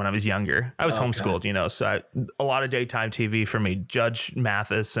television when I was younger. I was homeschooled, so a lot of daytime TV for me. Judge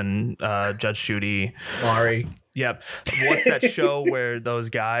Mathis and Judge Judy. Mari. Yep. What's that show where those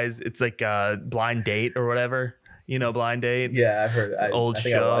guys, it's like Blind Date or whatever? Blind Date? Yeah, I've heard. Old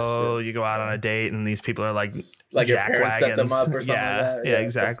show. You go out on a date and these people are like your parents set them up or something like that. Yeah,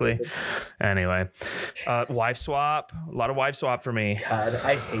 exactly. Anyway, wife swap. A lot of wife swap for me. God,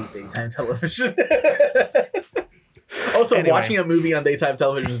 I hate daytime television. Also, watching a movie on daytime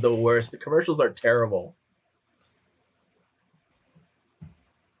television is the worst. The commercials are terrible.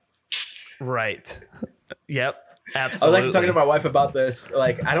 Right. Yep. Absolutely. I was actually talking to my wife about this.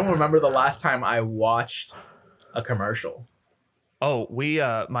 Like, I don't remember the last time I watched a commercial. Oh,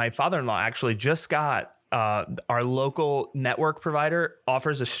 my father-in-law actually just got our local network provider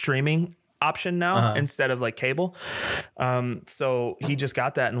offers a streaming option now instead of like cable. So he just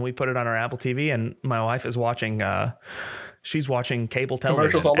got that and we put it on our Apple TV and my wife is watching She's watching cable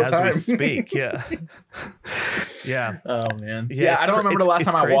Commercials television all the as time. we speak. Yeah. Yeah. Oh man. Yeah, I don't remember the last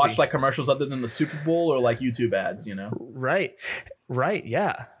time I watched like commercials other than the Super Bowl or like YouTube ads, you know? Right.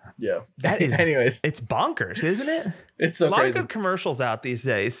 Yeah. Yeah. That is, anyways. It's bonkers, isn't it? It's so a lot crazy. of good commercials out these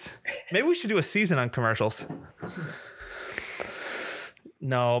days. Maybe we should do a season on commercials.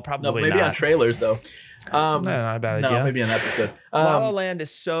 No, probably maybe not. on trailers though. No, not a bad idea. No, maybe an episode. La La Land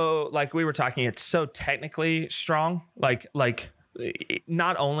is so, like we were talking, it's so technically strong. Like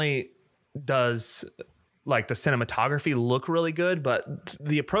not only does like the cinematography look really good, but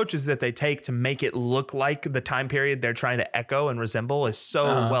the approaches that they take to make it look like the time period they're trying to echo and resemble is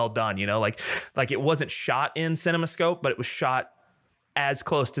so well done. You know, like it wasn't shot in CinemaScope, but it was shot as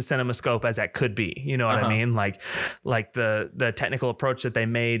close to CinemaScope as that could be. You know what I mean? Like the technical approach that they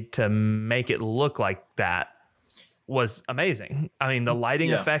made to make it look like that was amazing. I mean, the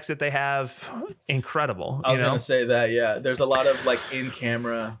lighting effects that they have, incredible. I was going to say that, yeah. There's a lot of like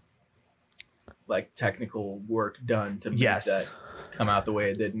in-camera like technical work done to make that come out the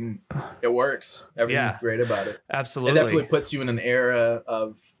way it did. And it works. Everything's great about it. Absolutely. It definitely puts you in an era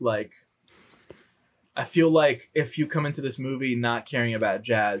of like, I feel like if you come into this movie not caring about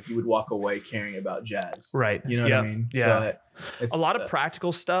jazz, you would walk away caring about jazz. Right. You know what I mean? Yeah. So a lot of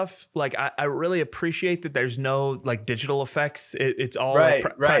practical stuff. Like I really appreciate that there's no like digital effects. It's all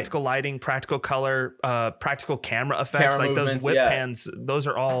practical lighting, practical color, practical camera effects. Like those whip pans, those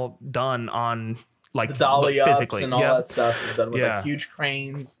are all done on like the dolly physically ups and all that stuff is done with like huge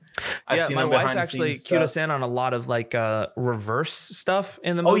cranes. I've seen my them wife actually cued us in on a lot of like reverse stuff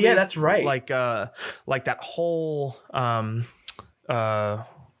in the movie. Oh yeah, that's right. Like that whole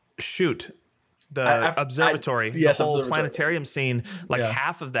shoot. The observatory, the whole planetarium scene, like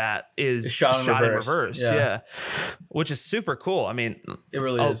half of that is shot in reverse. Yeah. Which is super cool. I mean, it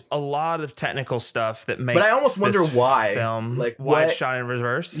really is a lot of technical stuff that makes. But I almost wonder why film, like why it's shot in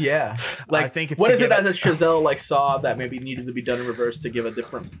reverse. Yeah, like I think it's what is it that Chazelle like saw that maybe needed to be done in reverse to give a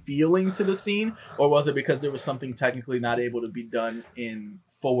different feeling to the scene, or was it because there was something technically not able to be done in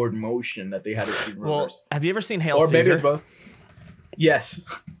forward motion that they had to shoot in reverse? Well, have you ever seen Hail Caesar? Or maybe it's both. Yes.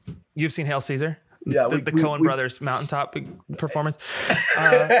 You've seen Hail Caesar? Yeah, the Coen Brothers mountaintop performance.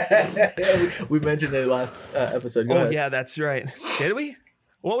 We mentioned it last episode. Go ahead. Yeah, that's right. Did we?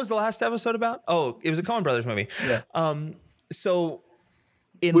 What was the last episode about? Oh, it was a Coen Brothers movie. Yeah. So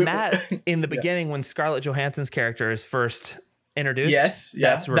in the beginning, when Scarlett Johansson's character is first introduced,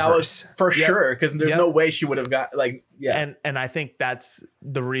 that's reverse. That was for sure, because there's no way she would have got like and I think that's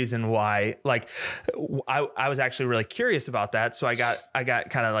the reason why. Like, I was actually really curious about that, so I got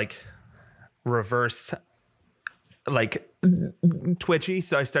kind of like reverse like twitchy,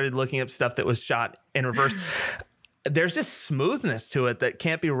 so I started looking up stuff that was shot in reverse. There's this smoothness to it that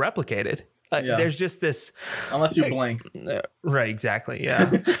can't be replicated. There's just this, unless you blink. Right, exactly.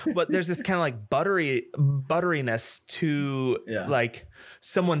 Yeah. But there's this kind of like butteriness to like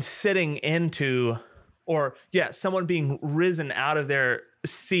someone sitting into, or someone being risen out of their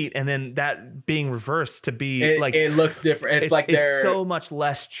seat and then that being reversed to be it looks different. It's so much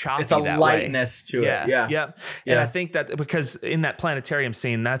less choppy. It's a lightness to it. Yeah. And I think that because in that planetarium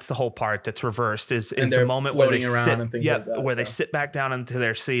scene, that's the whole part that's reversed is the moment where they sit where they sit back down into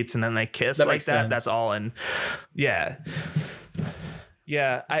their seats and then they kiss like that. That's all in. Yeah.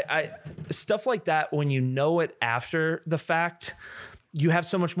 I stuff like that, when you know it after the fact, you have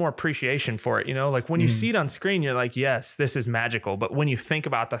so much more appreciation for it, you know, like when you see it on screen, you're like, yes, this is magical. But when you think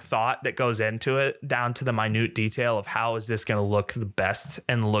about the thought that goes into it down to the minute detail of how is this going to look the best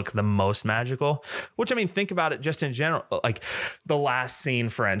and look the most magical, which I mean, think about it just in general, like the last scene,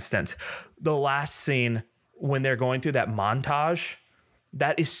 for instance, when they're going through that montage,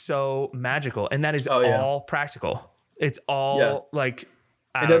 that is so magical. And that is all practical. It's all like,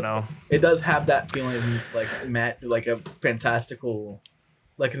 I don't know. It does have that feeling of like a fantastical,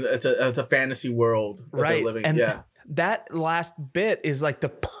 like it's a fantasy world that they're living. And that last bit is like the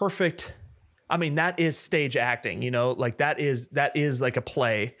perfect. I mean, that is stage acting. You know, like that is like a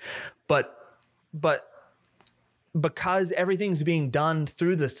play, but because everything's being done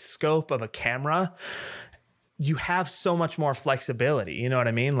through the scope of a camera, you have so much more flexibility. You know what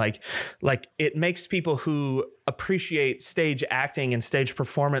I mean? Like it makes people who appreciate stage acting and stage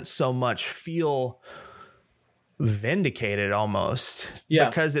performance so much feel vindicated almost. Yeah.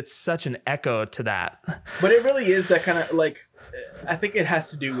 Because it's such an echo to that. But it really is that kind of like, I think it has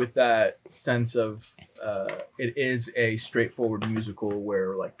to do with that sense of it is a straightforward musical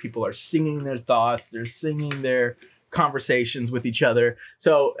where like people are singing their thoughts, they're singing their conversations with each other.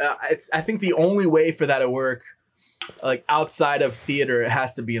 So I think the only way for that to work like outside of theater, it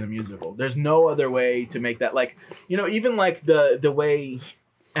has to be in a musical. There's no other way to make that, like, you know, even like the way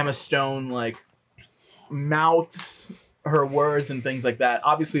Emma Stone like mouths her words and things like that.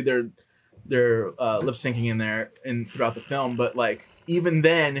 Obviously they're lip syncing in there and throughout the film, but like even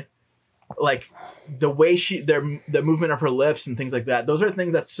then, like the way the movement of her lips and things like that, those are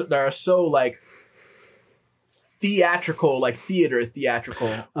things that are so like theatrical, like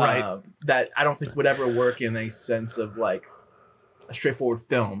theatrical, right? That I don't think would ever work in a sense of like a straightforward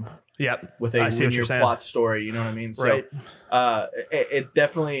film. Yep. With a linear plot story, you know what I mean? So, right. It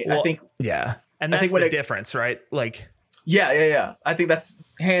definitely, I think, yeah, and that's the difference, right? Like, yeah. I think that's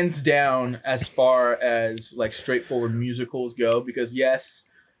hands down as far as like straightforward musicals go, because yes,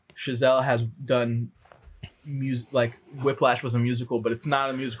 Chazelle has done music, like Whiplash was a musical, but it's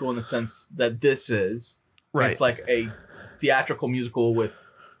not a musical in the sense that this is. Right. It's like a theatrical musical with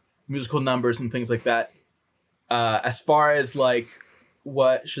musical numbers and things like that. As far as like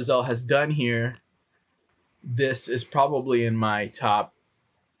what Chazelle has done here, this is probably in my top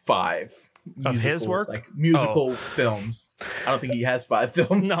 5 of his work, like musical films. I don't think he has 5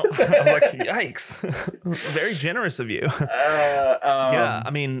 films. No, I was like, yikes! Very generous of you. Yeah, I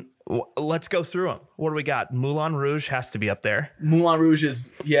mean, let's go through them. What do we got? Moulin Rouge has to be up there. Moulin Rouge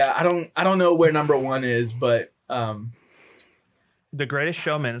is, yeah. I don't know where number 1 is, but The Greatest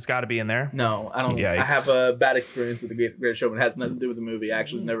Showman has got to be in there. No, I don't. Yikes. I have a bad experience with The Greatest Showman. It has nothing to do with the movie. I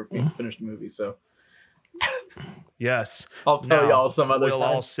actually never finished the movie, so. Yes. I'll tell y'all some other time. We'll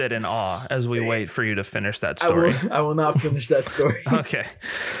all sit in awe as we wait for you to finish that story. I will not finish that story. Okay.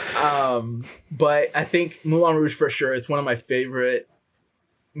 But I think Moulin Rouge for sure. It's one of my favorite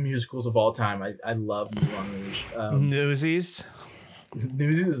musicals of all time. I love Moulin Rouge. Newsies.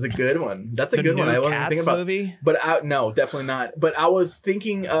 Newsies is a good one. That's a good one. I wasn't thinking about movie, but no, definitely not. But I was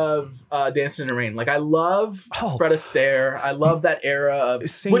thinking of Dancing in the Rain. Like I love Fred Astaire. I love that era of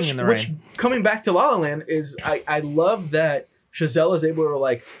Singing in the Rain. Which coming back to La La Land is I love that Chazelle is able to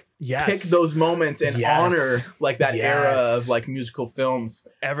like pick those moments and honor like that era of like musical films.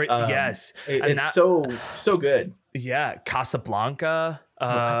 It's so good. Yeah, Casablanca.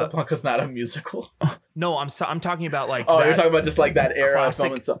 Casablanca's not a musical. No, I'm talking about like. Oh, you're talking about just like that era of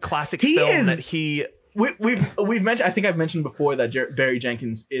film and stuff. Classic film that he. We've mentioned. I think I've mentioned before that Barry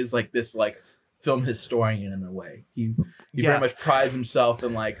Jenkins is like this like film historian in a way. He very much prides himself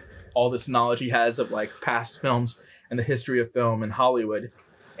in like all this knowledge he has of like past films and the history of film in Hollywood.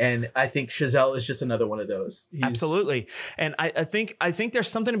 And I think Chazelle is just another one of those. Absolutely. And I think there's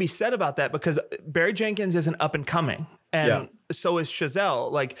something to be said about that, because Barry Jenkins is an up and coming, and so is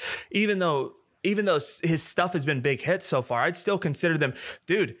Chazelle. Like, even though his stuff has been big hits so far, I'd still consider them,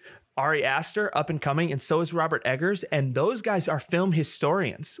 dude. Ari Aster, up and coming, and so is Robert Eggers, and those guys are film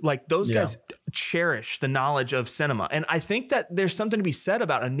historians. Like, those guys cherish the knowledge of cinema, and I think that there's something to be said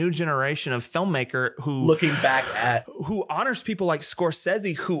about a new generation of filmmaker who honors people like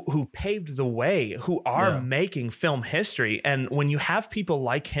Scorsese, who paved the way, who are making film history. And when you have people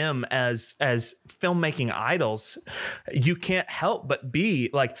like him as filmmaking idols, you can't help but be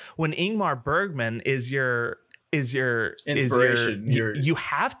like, when Ingmar Bergman is your inspiration. You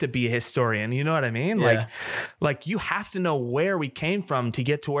have to be a historian. You know what I mean? Yeah. Like you have to know where we came from to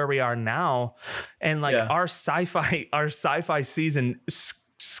get to where we are now. And like our sci-fi season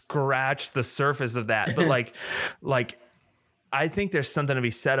scratched the surface of that. But like I think there's something to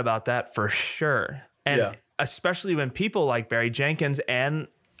be said about that for sure. And especially when people like Barry Jenkins and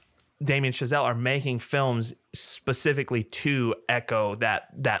Damien Chazelle are making films specifically to echo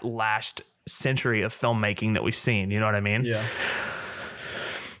that last century of filmmaking that we've seen. You know what I mean?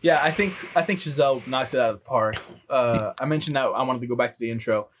 Yeah, I think Chazelle knocks it out of the park. I mentioned that I wanted to go back to the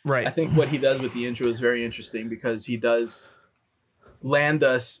intro. Right. I think what he does with the intro is very interesting, because he does land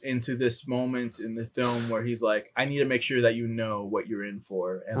us into this moment in the film where he's like, I need to make sure that you know what you're in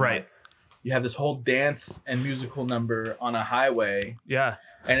for. And like, you have this whole dance and musical number on a highway. Yeah.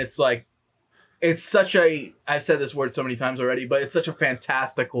 And it's like, it's such a, I've said this word so many times already, but it's such a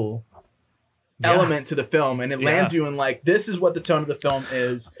fantastical element to the film, and it lands you in like, this is what the tone of the film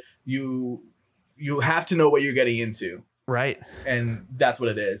is. You have to know what you're getting into, right? And that's what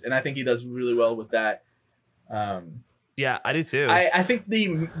it is. And I think he does really well with that. Yeah, I do too. I think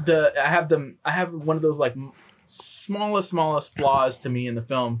I have one of those like smallest flaws to me in the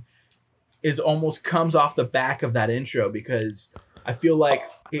film is almost comes off the back of that intro, because I feel like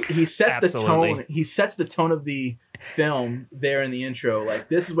he sets the tone. He sets the tone of the film there in the intro. Like,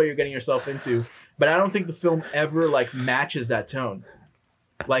 this is what you're getting yourself into. But I don't think the film ever like matches that tone.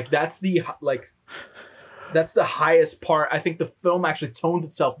 Like, that's the like that's the highest part. I think the film actually tones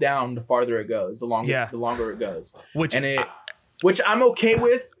itself down the farther it goes, the longer it goes. Which I'm okay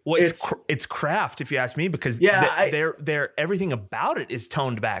with. Well, it's craft, if you ask me, because they're everything about it is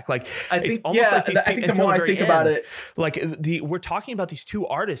toned back. Like I think, it's almost like these I think the more I think about it, like we're talking about these two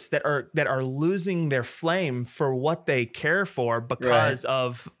artists that are losing their flame for what they care for because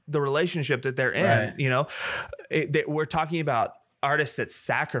of the relationship that they're in. Right. You know, we're talking about artists that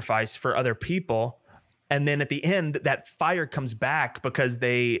sacrifice for other people, and then at the end, that fire comes back because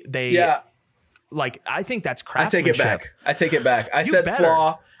they. Like, I think that's craftsmanship. I take it back. I said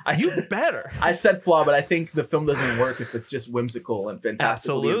flaw. You better. I said flaw, but I think the film doesn't work if it's just whimsical and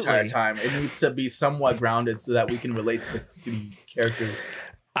fantastical the entire time. It needs to be somewhat grounded so that we can relate to the characters.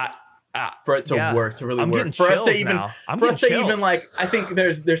 For it to work, to really work. For us to even like, I think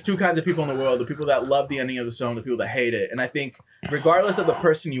there's two kinds of people in the world: the people that love the ending of the film, the people that hate it. And I think, regardless of the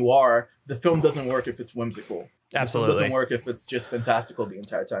person you are, the film doesn't work if it's whimsical. Absolutely, it doesn't work if it's just fantastical the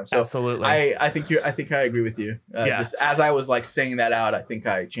entire time. So absolutely, I think I agree with you. Just as I was like saying that out, I think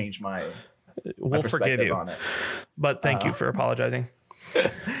I changed my perspective on it. But thank you for apologizing.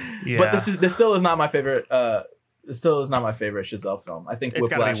 But this still is not my favorite. It still is not my favorite Chazelle film. I think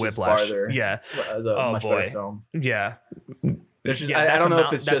Whiplash is farther. Yeah, as a much better film. Yeah, I don't know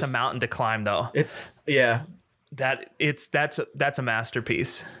if it's that's a mountain to climb though. It's that's a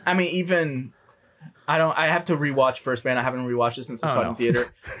masterpiece. I mean, even. I have to rewatch First Man. I haven't rewatched it since I saw it in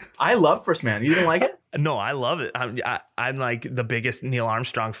theater. I love First Man. You didn't like it? No, I love it. I'm like the biggest Neil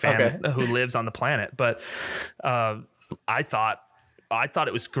Armstrong fan who lives on the planet. But I thought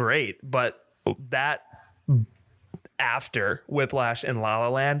it was great. But that after Whiplash and La La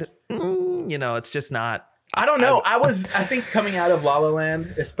Land, it's just not. I don't know. I think coming out of La La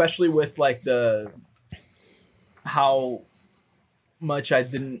Land, especially with like how much I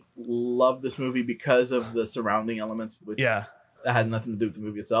didn't love this movie because of the surrounding elements that has nothing to do with the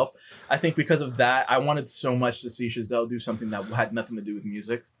movie itself. I think because of that, I wanted so much to see Chazelle do something that had nothing to do with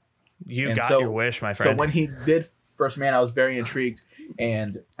music. You got your wish, my friend. So when he did First Man, I was very intrigued,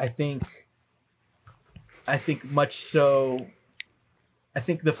 and I think much so, I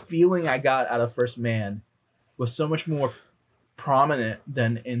think the feeling I got out of First Man was so much more prominent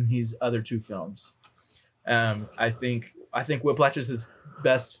than in his other two films. I think Whiplash is his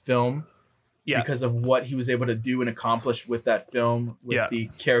best film because of what he was able to do and accomplish with that film, with the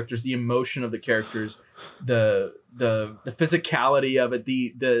characters, the emotion of the characters, the physicality of it,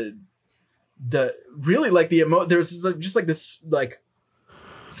 the really like there's just like this like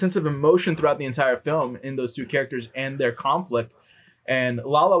sense of emotion throughout the entire film in those two characters and their conflict. And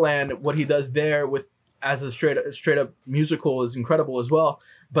La La Land, what he does there with as a straight up musical is incredible as well.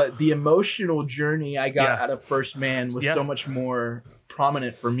 But the emotional journey I got out of First Man was so much more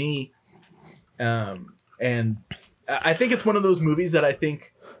prominent for me. And I think it's one of those movies that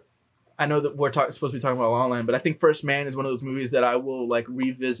I know that we're supposed to be talking about La La Land, but I think First Man is one of those movies that I will like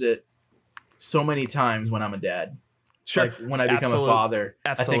revisit so many times when I'm a dad. Sure. Like when I become a father.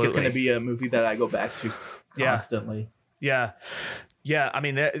 Absolutely. I think it's going to be a movie that I go back to constantly. Yeah. I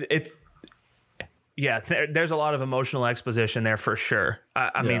mean, there's a lot of emotional exposition there for sure.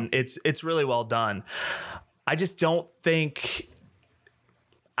 I mean, it's really well done. I just don't think,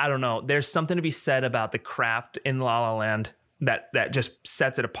 I don't know. There's something to be said about the craft in La La Land that just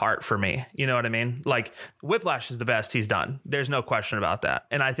sets it apart for me. You know what I mean? Like Whiplash is the best he's done. There's no question about that.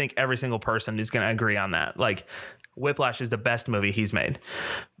 And I think every single person is going to agree on that. Like Whiplash is the best movie he's made.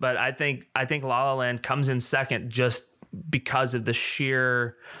 But I think La La Land comes in second just because of the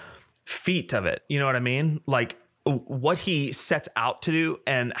sheer feat of it. You know what I mean? Like what he sets out to do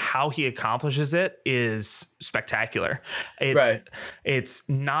and how he accomplishes it is spectacular. It's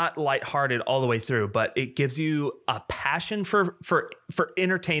not lighthearted all the way through, but it gives you a passion for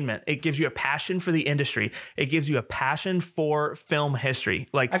entertainment. It gives you a passion for the industry. It gives you a passion for film history,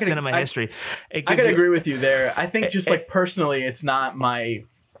 like cinema history. I can agree with you there. I think just like personally, it's not my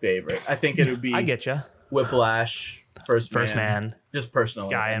favorite. I think it would be I get you. Whiplash, First Man. Just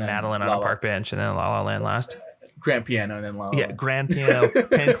personally. Guy and Madeline on a park bench, and then La La Land last. Grand Piano and then La La Land. Yeah, Grand Piano, 10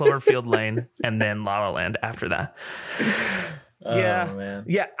 Cloverfield Lane, and then La La Land after that. Man.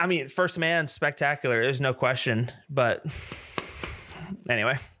 Yeah. I mean, First Man, spectacular. There's no question. But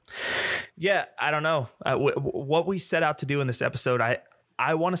anyway, I don't know. What we set out to do in this episode,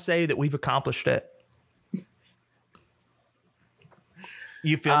 I want to say that we've accomplished it.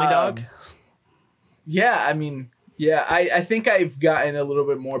 You feel me, dog? Yeah, I mean, I think I've gotten a little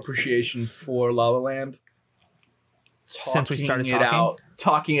bit more appreciation for La La Land since we started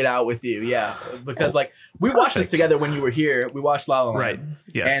talking it out with you. Yeah, because like we watched this together when you were here. We watched La La Land, right?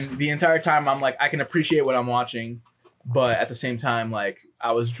 Yes, and the entire time I'm like, I can appreciate what I'm watching, but at the same time, like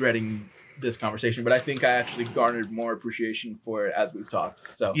I was dreading this conversation. But I think I actually garnered more appreciation for it as we've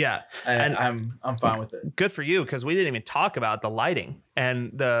talked. So yeah, and I'm fine with it. Good for you, because we didn't even talk about the lighting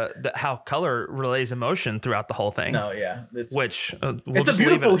and the how color relays emotion throughout the whole thing. No, yeah, it's a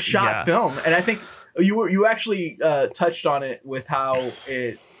beautiful shot film, and I think you actually touched on it with how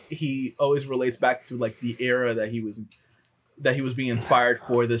he always relates back to like the era that he was being inspired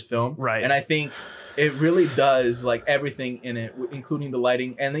for this film, right? And I think it really does, like everything in it, including the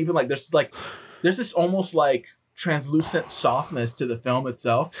lighting, and even like there's this almost like translucent softness to the film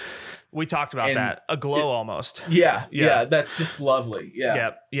itself. We talked about that, a glow almost. Yeah, that's just lovely.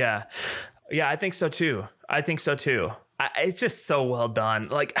 Yeah. I think so too. It's just so well done.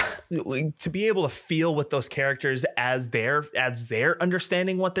 Like to be able to feel with those characters as they're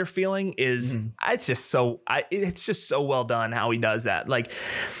understanding what they're feeling is it's just so well done how he does that. Like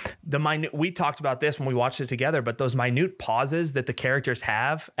we talked about this when we watched it together, but those minute pauses that the characters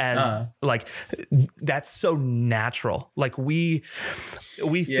have as like that's so natural. Like we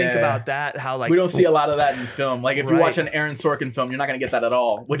think about that, how like we don't see a lot of that in film. Like if you watch an Aaron Sorkin film, you're not going to get that at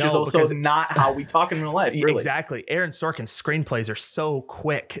all, which is also not how we talk in real life. Really. Exactly. Aaron Sorkin's screenplays are so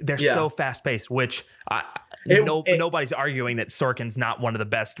quick. They're so fast paced, which nobody's arguing that Sorkin's not one of the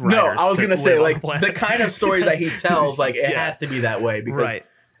best writers. No, I was going to say like the kind of stories that he tells, like it has to be that way because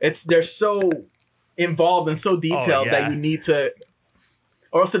they're so involved and so detailed that you need to,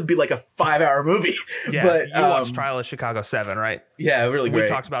 or else it'd be like a 5-hour movie. Yeah, but you watched Trial of Chicago 7, right? Yeah, really great. We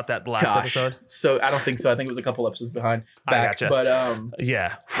talked about that the last episode. So I don't think so. I think it was a couple episodes back. I gotcha. But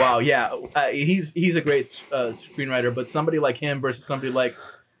yeah. Wow, yeah. He's a great screenwriter, but somebody like him versus somebody like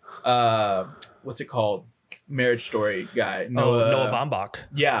what's it called? Marriage Story guy. Noah Baumbach.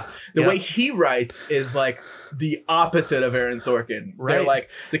 Yeah. The way he writes is like the opposite of Aaron Sorkin. Right. They're like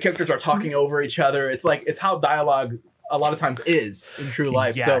the characters are talking over each other. It's like it's how dialogue a lot of times is in true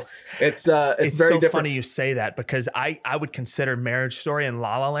life. Yes. So it's very so different. Funny you say that because I would consider Marriage Story and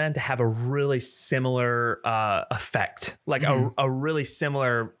La La Land to have a really similar effect, like a really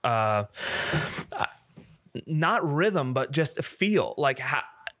similar not rhythm but just a feel, like how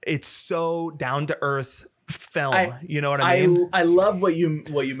it's so down to earth film. You know what I mean? I love what you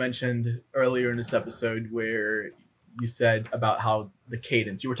mentioned earlier in this episode where you said about how the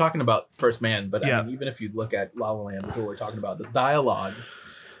cadence, you were talking about First Man, but I mean, even if you look at La La Land, before we're talking about the dialogue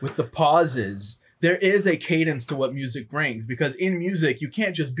with the pauses, there is a cadence to what music brings, because in music, you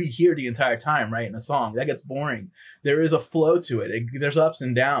can't just be here the entire time, right? In a song that gets boring. There is a flow to it. There's ups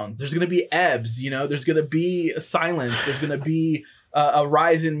and downs. There's going to be ebbs, there's going to be silence. There's going to be a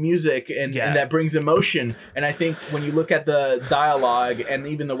rise in music and that brings emotion. And I think when you look at the dialogue and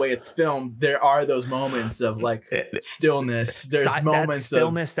even the way it's filmed, there are those moments of like stillness. There's moments that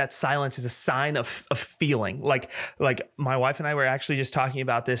stillness, that silence is a sign of feeling. Like my wife and I were actually just talking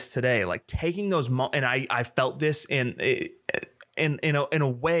about this today, like taking those and I felt this in a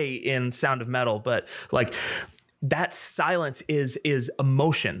way in Sound of Metal, but like that silence is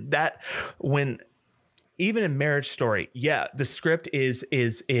emotion. That when even in Marriage Story, the script is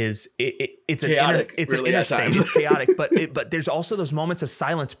it's chaotic. It's an interstate. It's chaotic, but there's also those moments of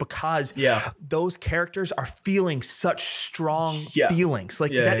silence because those characters are feeling such strong feelings.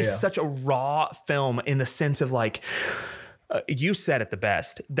 Like that is such a raw film in the sense of like you said it the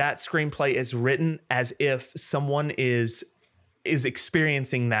best. That screenplay is written as if someone is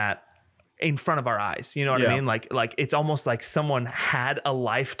experiencing that in front of our eyes. You know what I mean? Like it's almost like someone had a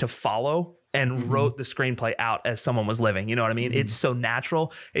life to follow and wrote the screenplay out as someone was living. You know what I mean? It's so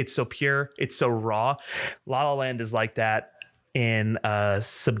natural. It's so pure. It's so raw. La La Land is like that in a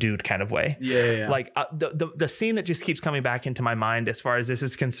subdued kind of way. Yeah. Like the scene that just keeps coming back into my mind as far as this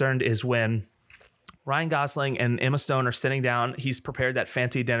is concerned is when Ryan Gosling and Emma Stone are sitting down. He's prepared that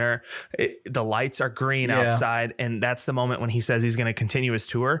fancy dinner. The lights are green outside. And that's the moment when he says he's going to continue his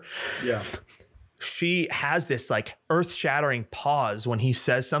tour. Yeah. She has this like earth-shattering pause when he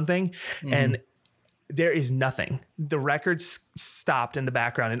says something and there is nothing. The record's stopped in the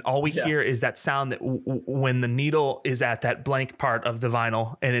background and all we hear is that sound that when the needle is at that blank part of the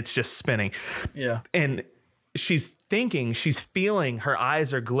vinyl and it's just spinning. Yeah. And she's feeling, her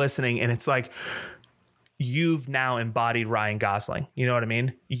eyes are glistening and it's like, you've now embodied Ryan Gosling. You know what I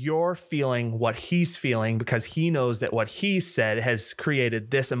mean? You're feeling what he's feeling because he knows that what he said has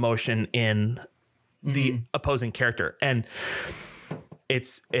created this emotion in the opposing character. And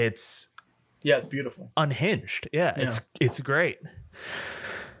it's beautiful. Unhinged. Yeah. It's great.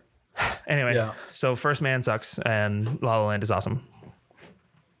 Anyway, so First Man sucks and La La Land is awesome.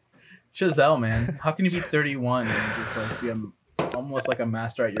 Chazelle, man, how can you be 31 and just like be almost like a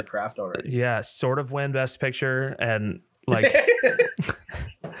master at your craft already? Yeah, sort of win Best Picture and like,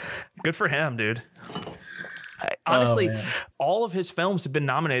 good for him, dude. Honestly, all of his films have been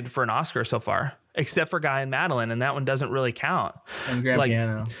nominated for an Oscar so far, except for Guy and Madeline, and that one doesn't really count. And Grand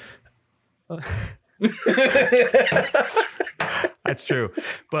Piano. That's true.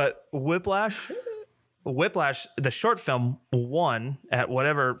 But Whiplash, the short film won at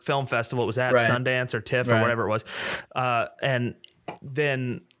whatever film festival it was at, Sundance or TIFF or whatever it was. And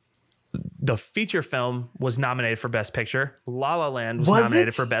then the feature film was nominated for Best Picture. La La Land was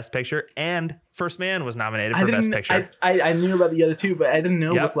nominated for Best Picture, and First Man was nominated for Best Picture. I knew about the other two, but I didn't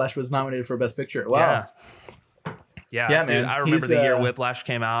know Whiplash was nominated for Best Picture. Wow. Yeah, dude, man. I remember the year Whiplash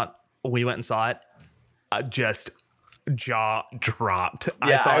came out. We went and saw it. Just jaw dropped.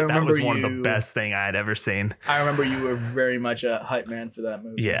 I thought that was one of the best thing I had ever seen. I remember you were very much a hype man for that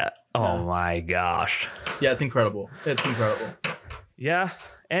movie. Yeah. Oh my gosh. Yeah, it's incredible. Yeah.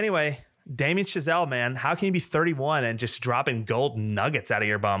 Anyway, Damien Chazelle, man, how can you be 31 and just dropping gold nuggets out of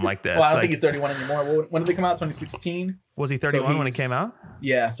your bum like this? Well, I don't think he's 31 anymore. When did they come out? 2016? Was he 31 when it came out?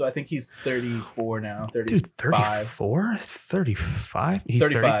 Yeah, so I think he's 34 now. 35. Dude, 34? 35? He's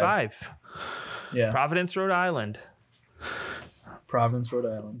 35. Yeah. Providence, Rhode Island.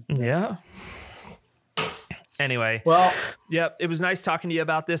 Yeah. Anyway. Well, yep. It was nice talking to you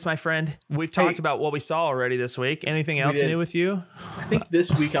about this, my friend. We've talked about what we saw already this week. Anything else new with you? I think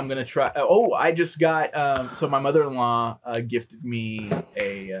this week I'm going to try. I just got, so my mother-in-law gifted me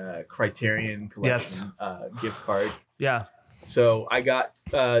a Criterion Collection gift card. Yeah. So I got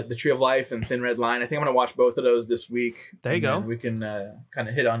The Tree of Life and Thin Red Line. I think I'm going to watch both of those this week. There you go. We can kind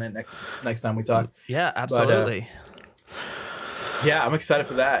of hit on it next time we talk. Yeah, absolutely. Yeah, I'm excited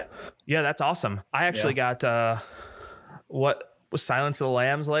for that. Yeah, that's awesome. I actually got what was Silence of the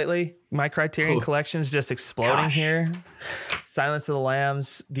Lambs lately. My Criterion collection's just exploding here. Silence of the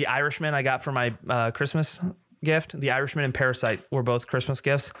Lambs, The Irishman I got for my Christmas gift. The Irishman and Parasite were both Christmas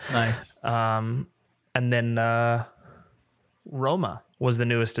gifts. Nice. And then Roma was the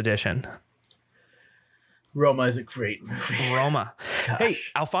newest edition. Roma is a great movie. Roma. Gosh. Hey,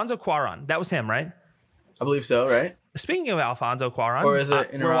 Alfonso Cuarón. That was him, right? I believe so, right? Speaking of Alfonso Cuarón, or is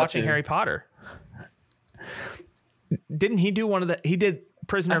it we're watching Harry Potter. Didn't he do one of the... He did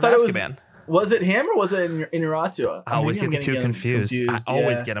Prisoner of Azkaban. Was it him or was it Inarritu? I always get the two confused. I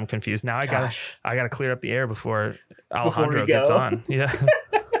always get them confused. Now I gotta clear up the air before Alejandro gets on. Yeah.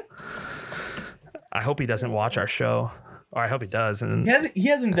 I hope he doesn't watch our show. Or I hope he does. And he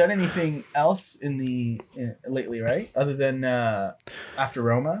hasn't done anything else lately, right? Other than after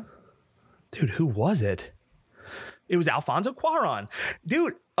Roma. Dude, who was it? It was Alfonso Cuarón.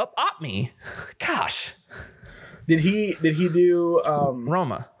 Dude, up me. Gosh. Did he do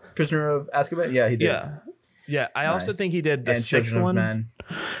Roma? Prisoner of Azkaban? Yeah, he did. Yeah. I also think he did the sixth one. Men.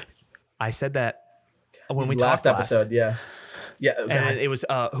 I said that when we talked last episode. Yeah. Yeah, and it was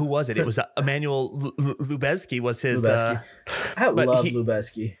who was it? It was Emmanuel Lubezki was his. I love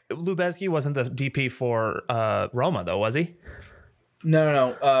Lubezki. Lubezki wasn't the DP for Roma though, was he?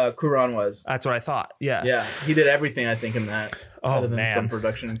 No. Cuarón was. That's what I thought. Yeah. Yeah, he did everything I think in that. Other than some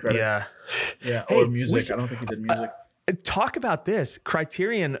production credits. Yeah. Hey, or music. I don't think he did music. Talk about this.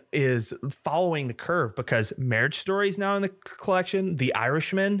 Criterion is following the curve because Marriage Story is now in the collection. The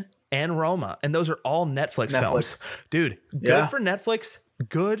Irishman. And Roma. And those are all Netflix films. Dude, good for Netflix.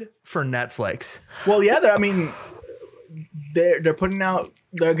 Good for Netflix. Well, yeah, they're putting out,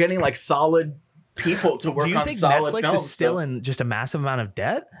 they're getting like solid people to work on solid films. Do you think Netflix is still in just a massive amount of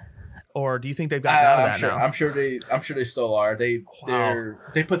debt? Or do you think they've gotten out of that now? I'm sure they still are. They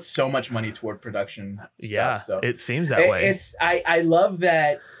put so much money toward production stuff. So it seems that way. I love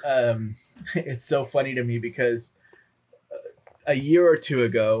that. It's so funny to me because a year or two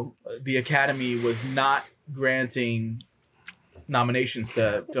ago, the Academy was not granting nominations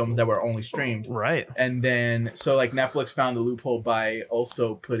to films that were only streamed. Right. And then, so like Netflix found the loophole by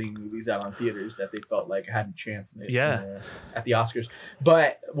also putting movies out on theaters that they felt like had a chance at the Oscars.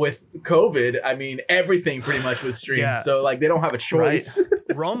 But with COVID, I mean, everything pretty much was streamed. Yeah. So like they don't have a choice.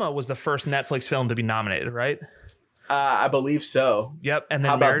 Right. Roma was the first Netflix film to be nominated, right? I believe so. Yep. And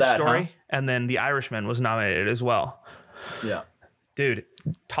then Marriage Story. And then The Irishman was nominated as well. Yeah. Dude,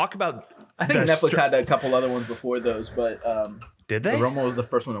 talk about... I think Netflix had a couple other ones before those, but... Did they? Roma was the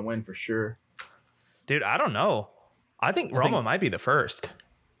first one to win for sure. Dude, I don't know. I think Roma might be the first.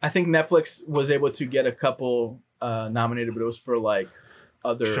 I think Netflix was able to get a couple nominated, but it was for like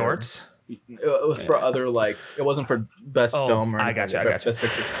other... Shorts? It was for other like... It wasn't for best film or I got you. Best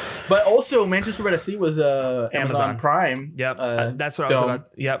picture. But also, Manchester by the Sea was Amazon Prime. Yep, that's what film. I was about.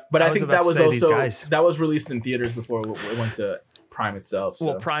 Yep, but I think that was also that was released in theaters before it went to Prime itself. So.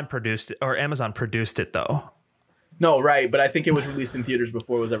 Well, Prime produced it, or Amazon produced it though. No, right, but I think it was released in theaters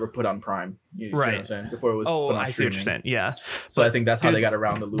before it was ever put on Prime. You see right. what I'm saying? Before it was put on I see what you're saying. Yeah. So I think that's how they got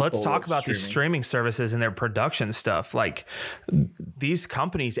around the loophole. Let's talk about these streaming services and their production stuff. Like these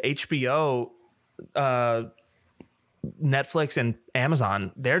companies, HBO, Netflix, and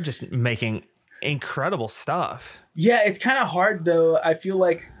Amazon, they're just making incredible stuff. Yeah, it's kind of hard though. I feel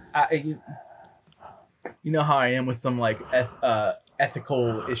like you know how I am with some like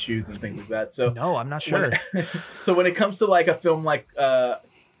ethical issues and things like that. So no, I'm not sure. So when it comes to like a film like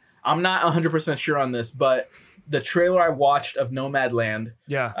I'm not 100% sure on this, but the trailer I watched of Nomadland,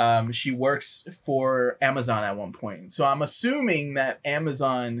 she works for Amazon at one point. So I'm assuming that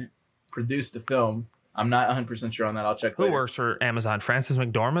Amazon produced the film. I'm not 100% sure on that. I'll check later. Who works for Amazon? Frances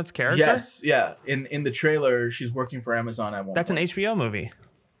McDormand's character? Yes, yeah. In the trailer, she's working for Amazon at one point. That's an HBO movie.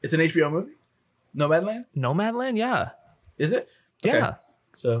 It's an HBO movie? Nomadland? Nomadland, yeah. Is it? Okay. Yeah.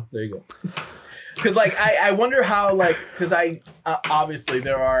 So there you go. Because like I wonder how like because I obviously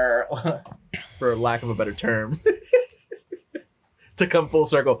there are for lack of a better term to come full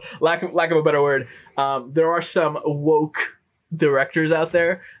circle lack of a better word there are some woke directors out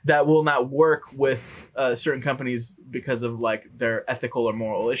there that will not work with certain companies because of like their ethical or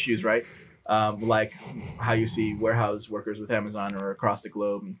moral issues, right? Like how you see warehouse workers with Amazon or across the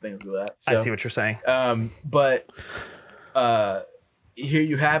globe and things like that. So, I see what you're saying. But here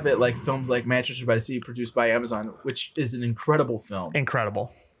you have it, like films like Manchester by the Sea, produced by Amazon, which is an incredible film. Incredible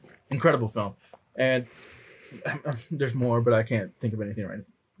film. And there's more, but I can't think of anything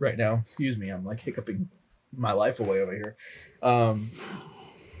right now. Excuse me, I'm like hiccuping my life away over here.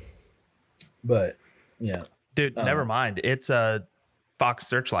 But yeah, dude, never mind. It's a Fox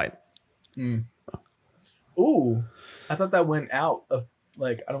Searchlight. Ooh, I thought that went out of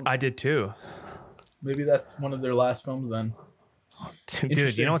like I did too. Maybe that's one of their last films then.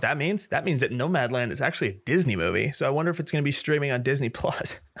 Dude, you know what that means? That means that Nomadland is actually a Disney movie. So I wonder if it's going to be streaming on Disney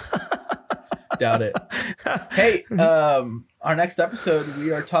Plus. Doubt it. Hey, our next episode,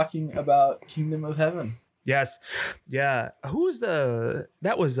 we are talking about Kingdom of Heaven. Yes. Yeah. Who was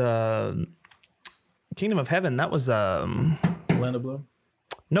that was Kingdom of Heaven. That was Orlando Bloom.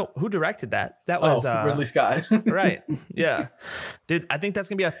 No, who directed that? That was Ridley Scott. Right. Yeah. Dude, I think that's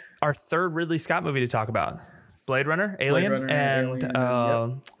going to be our third Ridley Scott movie to talk about. Blade Runner, Alien, and yep.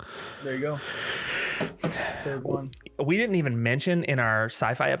 There you go. Third one. We didn't even mention in our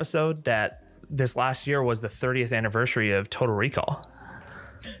sci-fi episode that this last year was the 30th anniversary of Total Recall.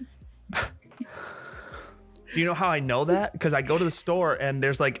 Do you know how I know that? Because I go to the store and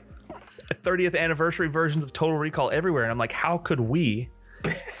there's like 30th anniversary versions of Total Recall everywhere, and I'm like, how could we,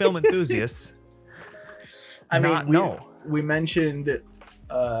 film enthusiasts, not know? We mentioned.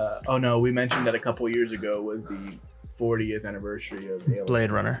 We mentioned that a couple years ago was the 40th anniversary of Alien. Blade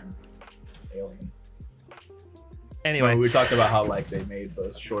Runner. Alien. Anyway, we talked about how like they made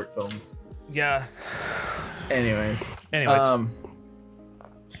those short films. Yeah. Anyways.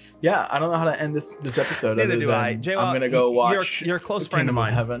 Yeah, I don't know how to end this episode. Neither do I. J-Well, I'm gonna go watch. You're a close friend of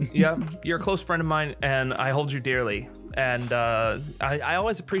mine. Heaven. Yeah, you're a close friend of mine, and I hold you dearly. And I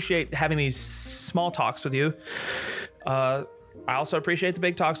always appreciate having these small talks with you. I also appreciate the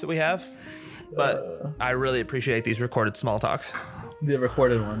big talks that we have, but I really appreciate these recorded small talks. The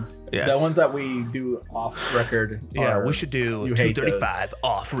recorded ones. Yes. The ones that we do off record. Yeah, we should do 235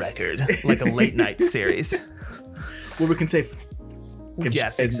 off record, like a late night series. Well, we can say.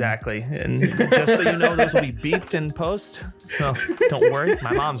 Yes, exactly. And just so you know, those will be beeped in post. So don't worry.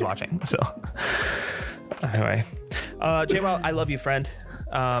 My mom's watching. So anyway, J-Well, I love you, friend.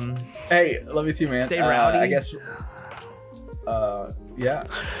 Hey, love you too, man. Stay rowdy. I guess. Yeah.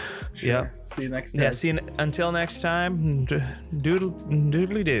 Sure. Yeah. See you next time. Yeah. Until next time.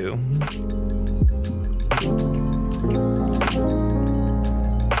 Doodly doo.